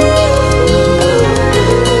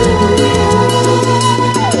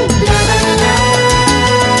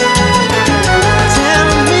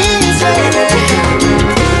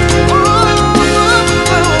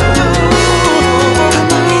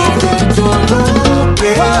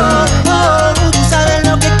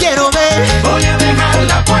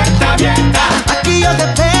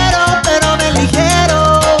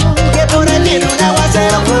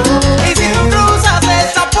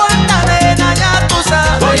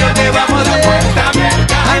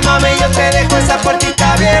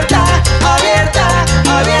 Puertita abierta, abierta,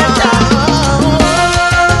 abierta.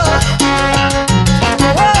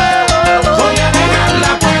 Voy a dejar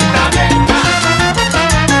la puerta abierta.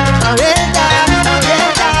 Abierta,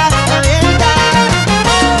 abierta, abierta.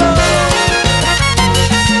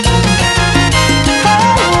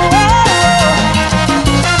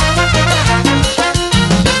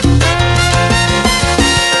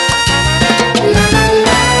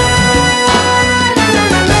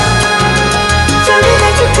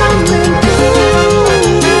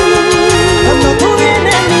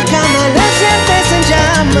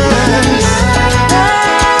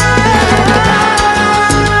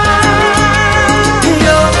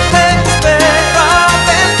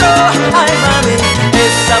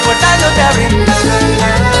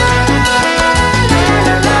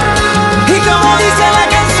 Y como dice la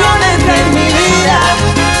canción, entra en mi vida.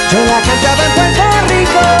 Yo la cantaba en Puerto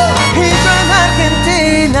Rico y tú en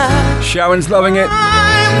Argentina. Sharon's loving it.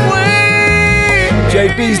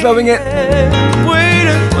 JB's loving it.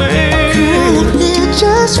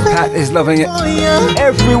 Pat is loving it.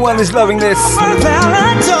 Everyone is loving this. My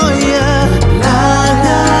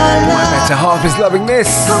better half is loving this.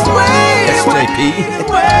 Yes, JP.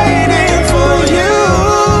 Waiting for you.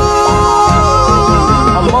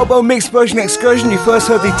 A Mobo mixed version excursion. You first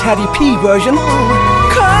heard the Taddy P version.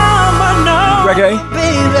 Come on now, Reggae.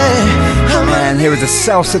 baby. And here is a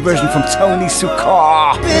salsa version from Tony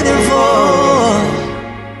Sukar. Waiting for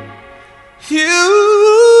you.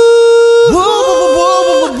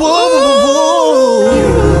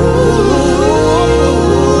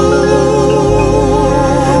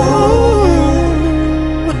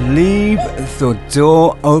 Leave the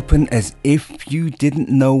door open as if you didn't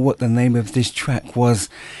know what the name of this track was.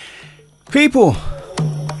 People,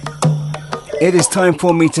 it is time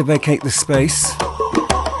for me to vacate the space.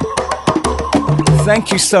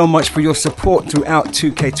 Thank you so much for your support throughout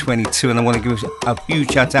 2K22, and I want to give a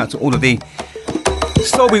huge shout out to all of the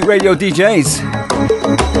Soulbeat Radio DJs.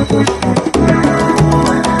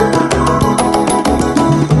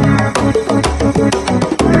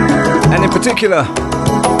 And in particular,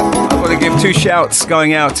 I want to give two shouts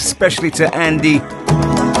going out, especially to Andy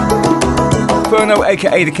Ferno,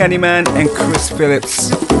 aka the Candyman, and Chris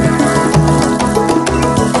Phillips.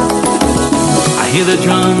 I hear the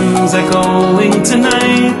drums echoing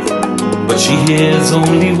tonight, but she hears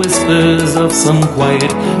only whispers of some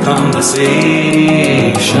quiet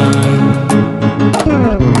conversation.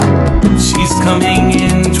 She's coming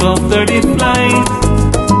in 12:30 flight.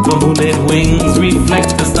 The moonlit wings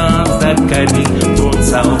reflect the stars that guide me towards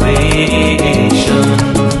salvation.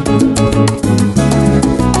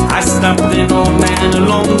 I stopped an old man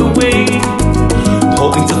along the way,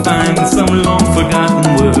 hoping to find some long forgotten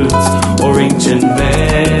words or ancient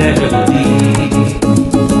melody.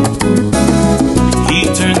 He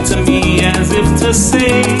turned to me as if to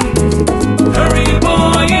say, hurry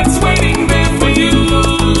boy, it's waiting there for you.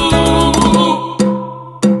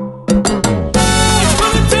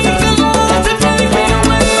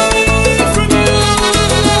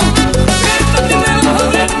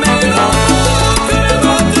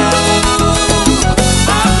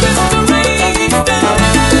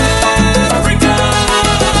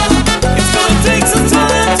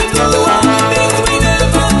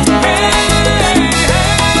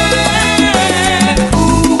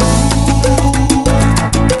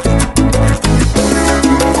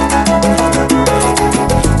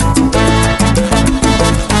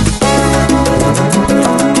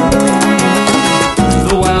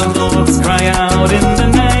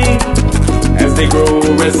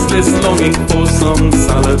 Restless, longing for some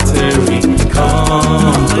solitary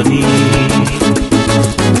company.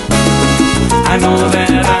 I know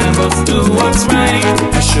that I must do what's right,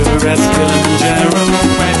 as sure as Kilimanjaro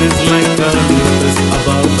rises like the hills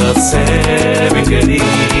above the Serengeti.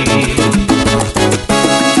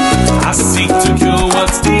 I seek to cure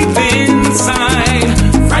what's deep inside,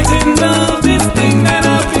 frightened of this thing that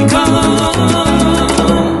I've become.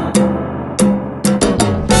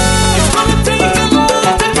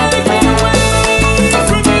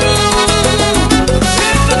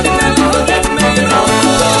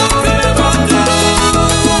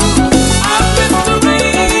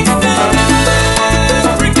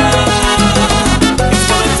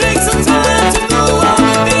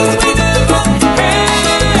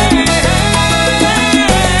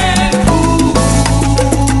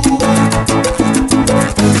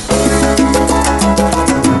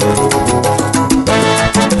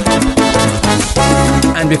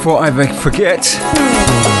 before I forget,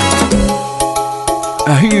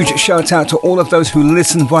 a huge shout out to all of those who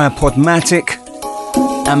listen via Podmatic,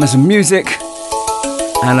 Amazon Music,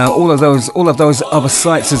 and all of those other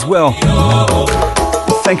sites as well.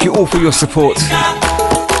 Thank you all for your support.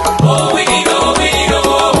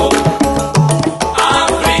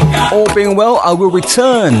 All being well, I will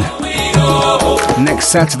return next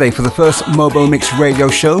Saturday for the first Mobo Mix radio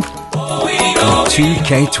show on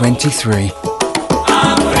 2K23.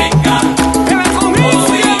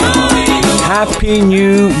 Happy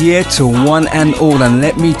New Year to one and all, and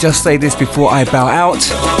let me just say this before I bow out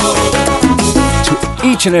to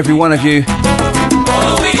each and every one of you.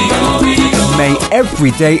 May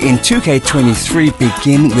every day in 2K23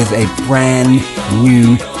 begin with a brand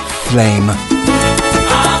new flame.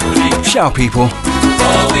 Ciao, people.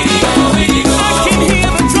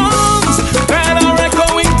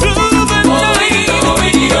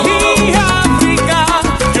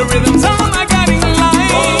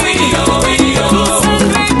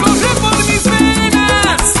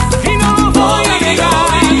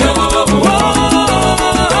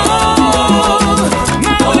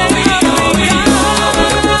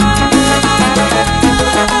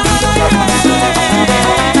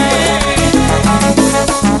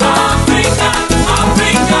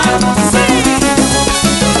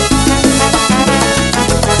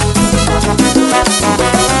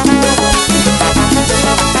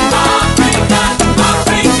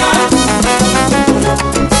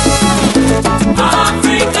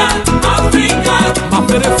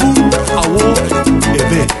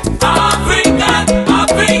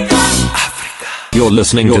 You're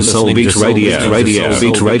listening to Soul Beat Radio.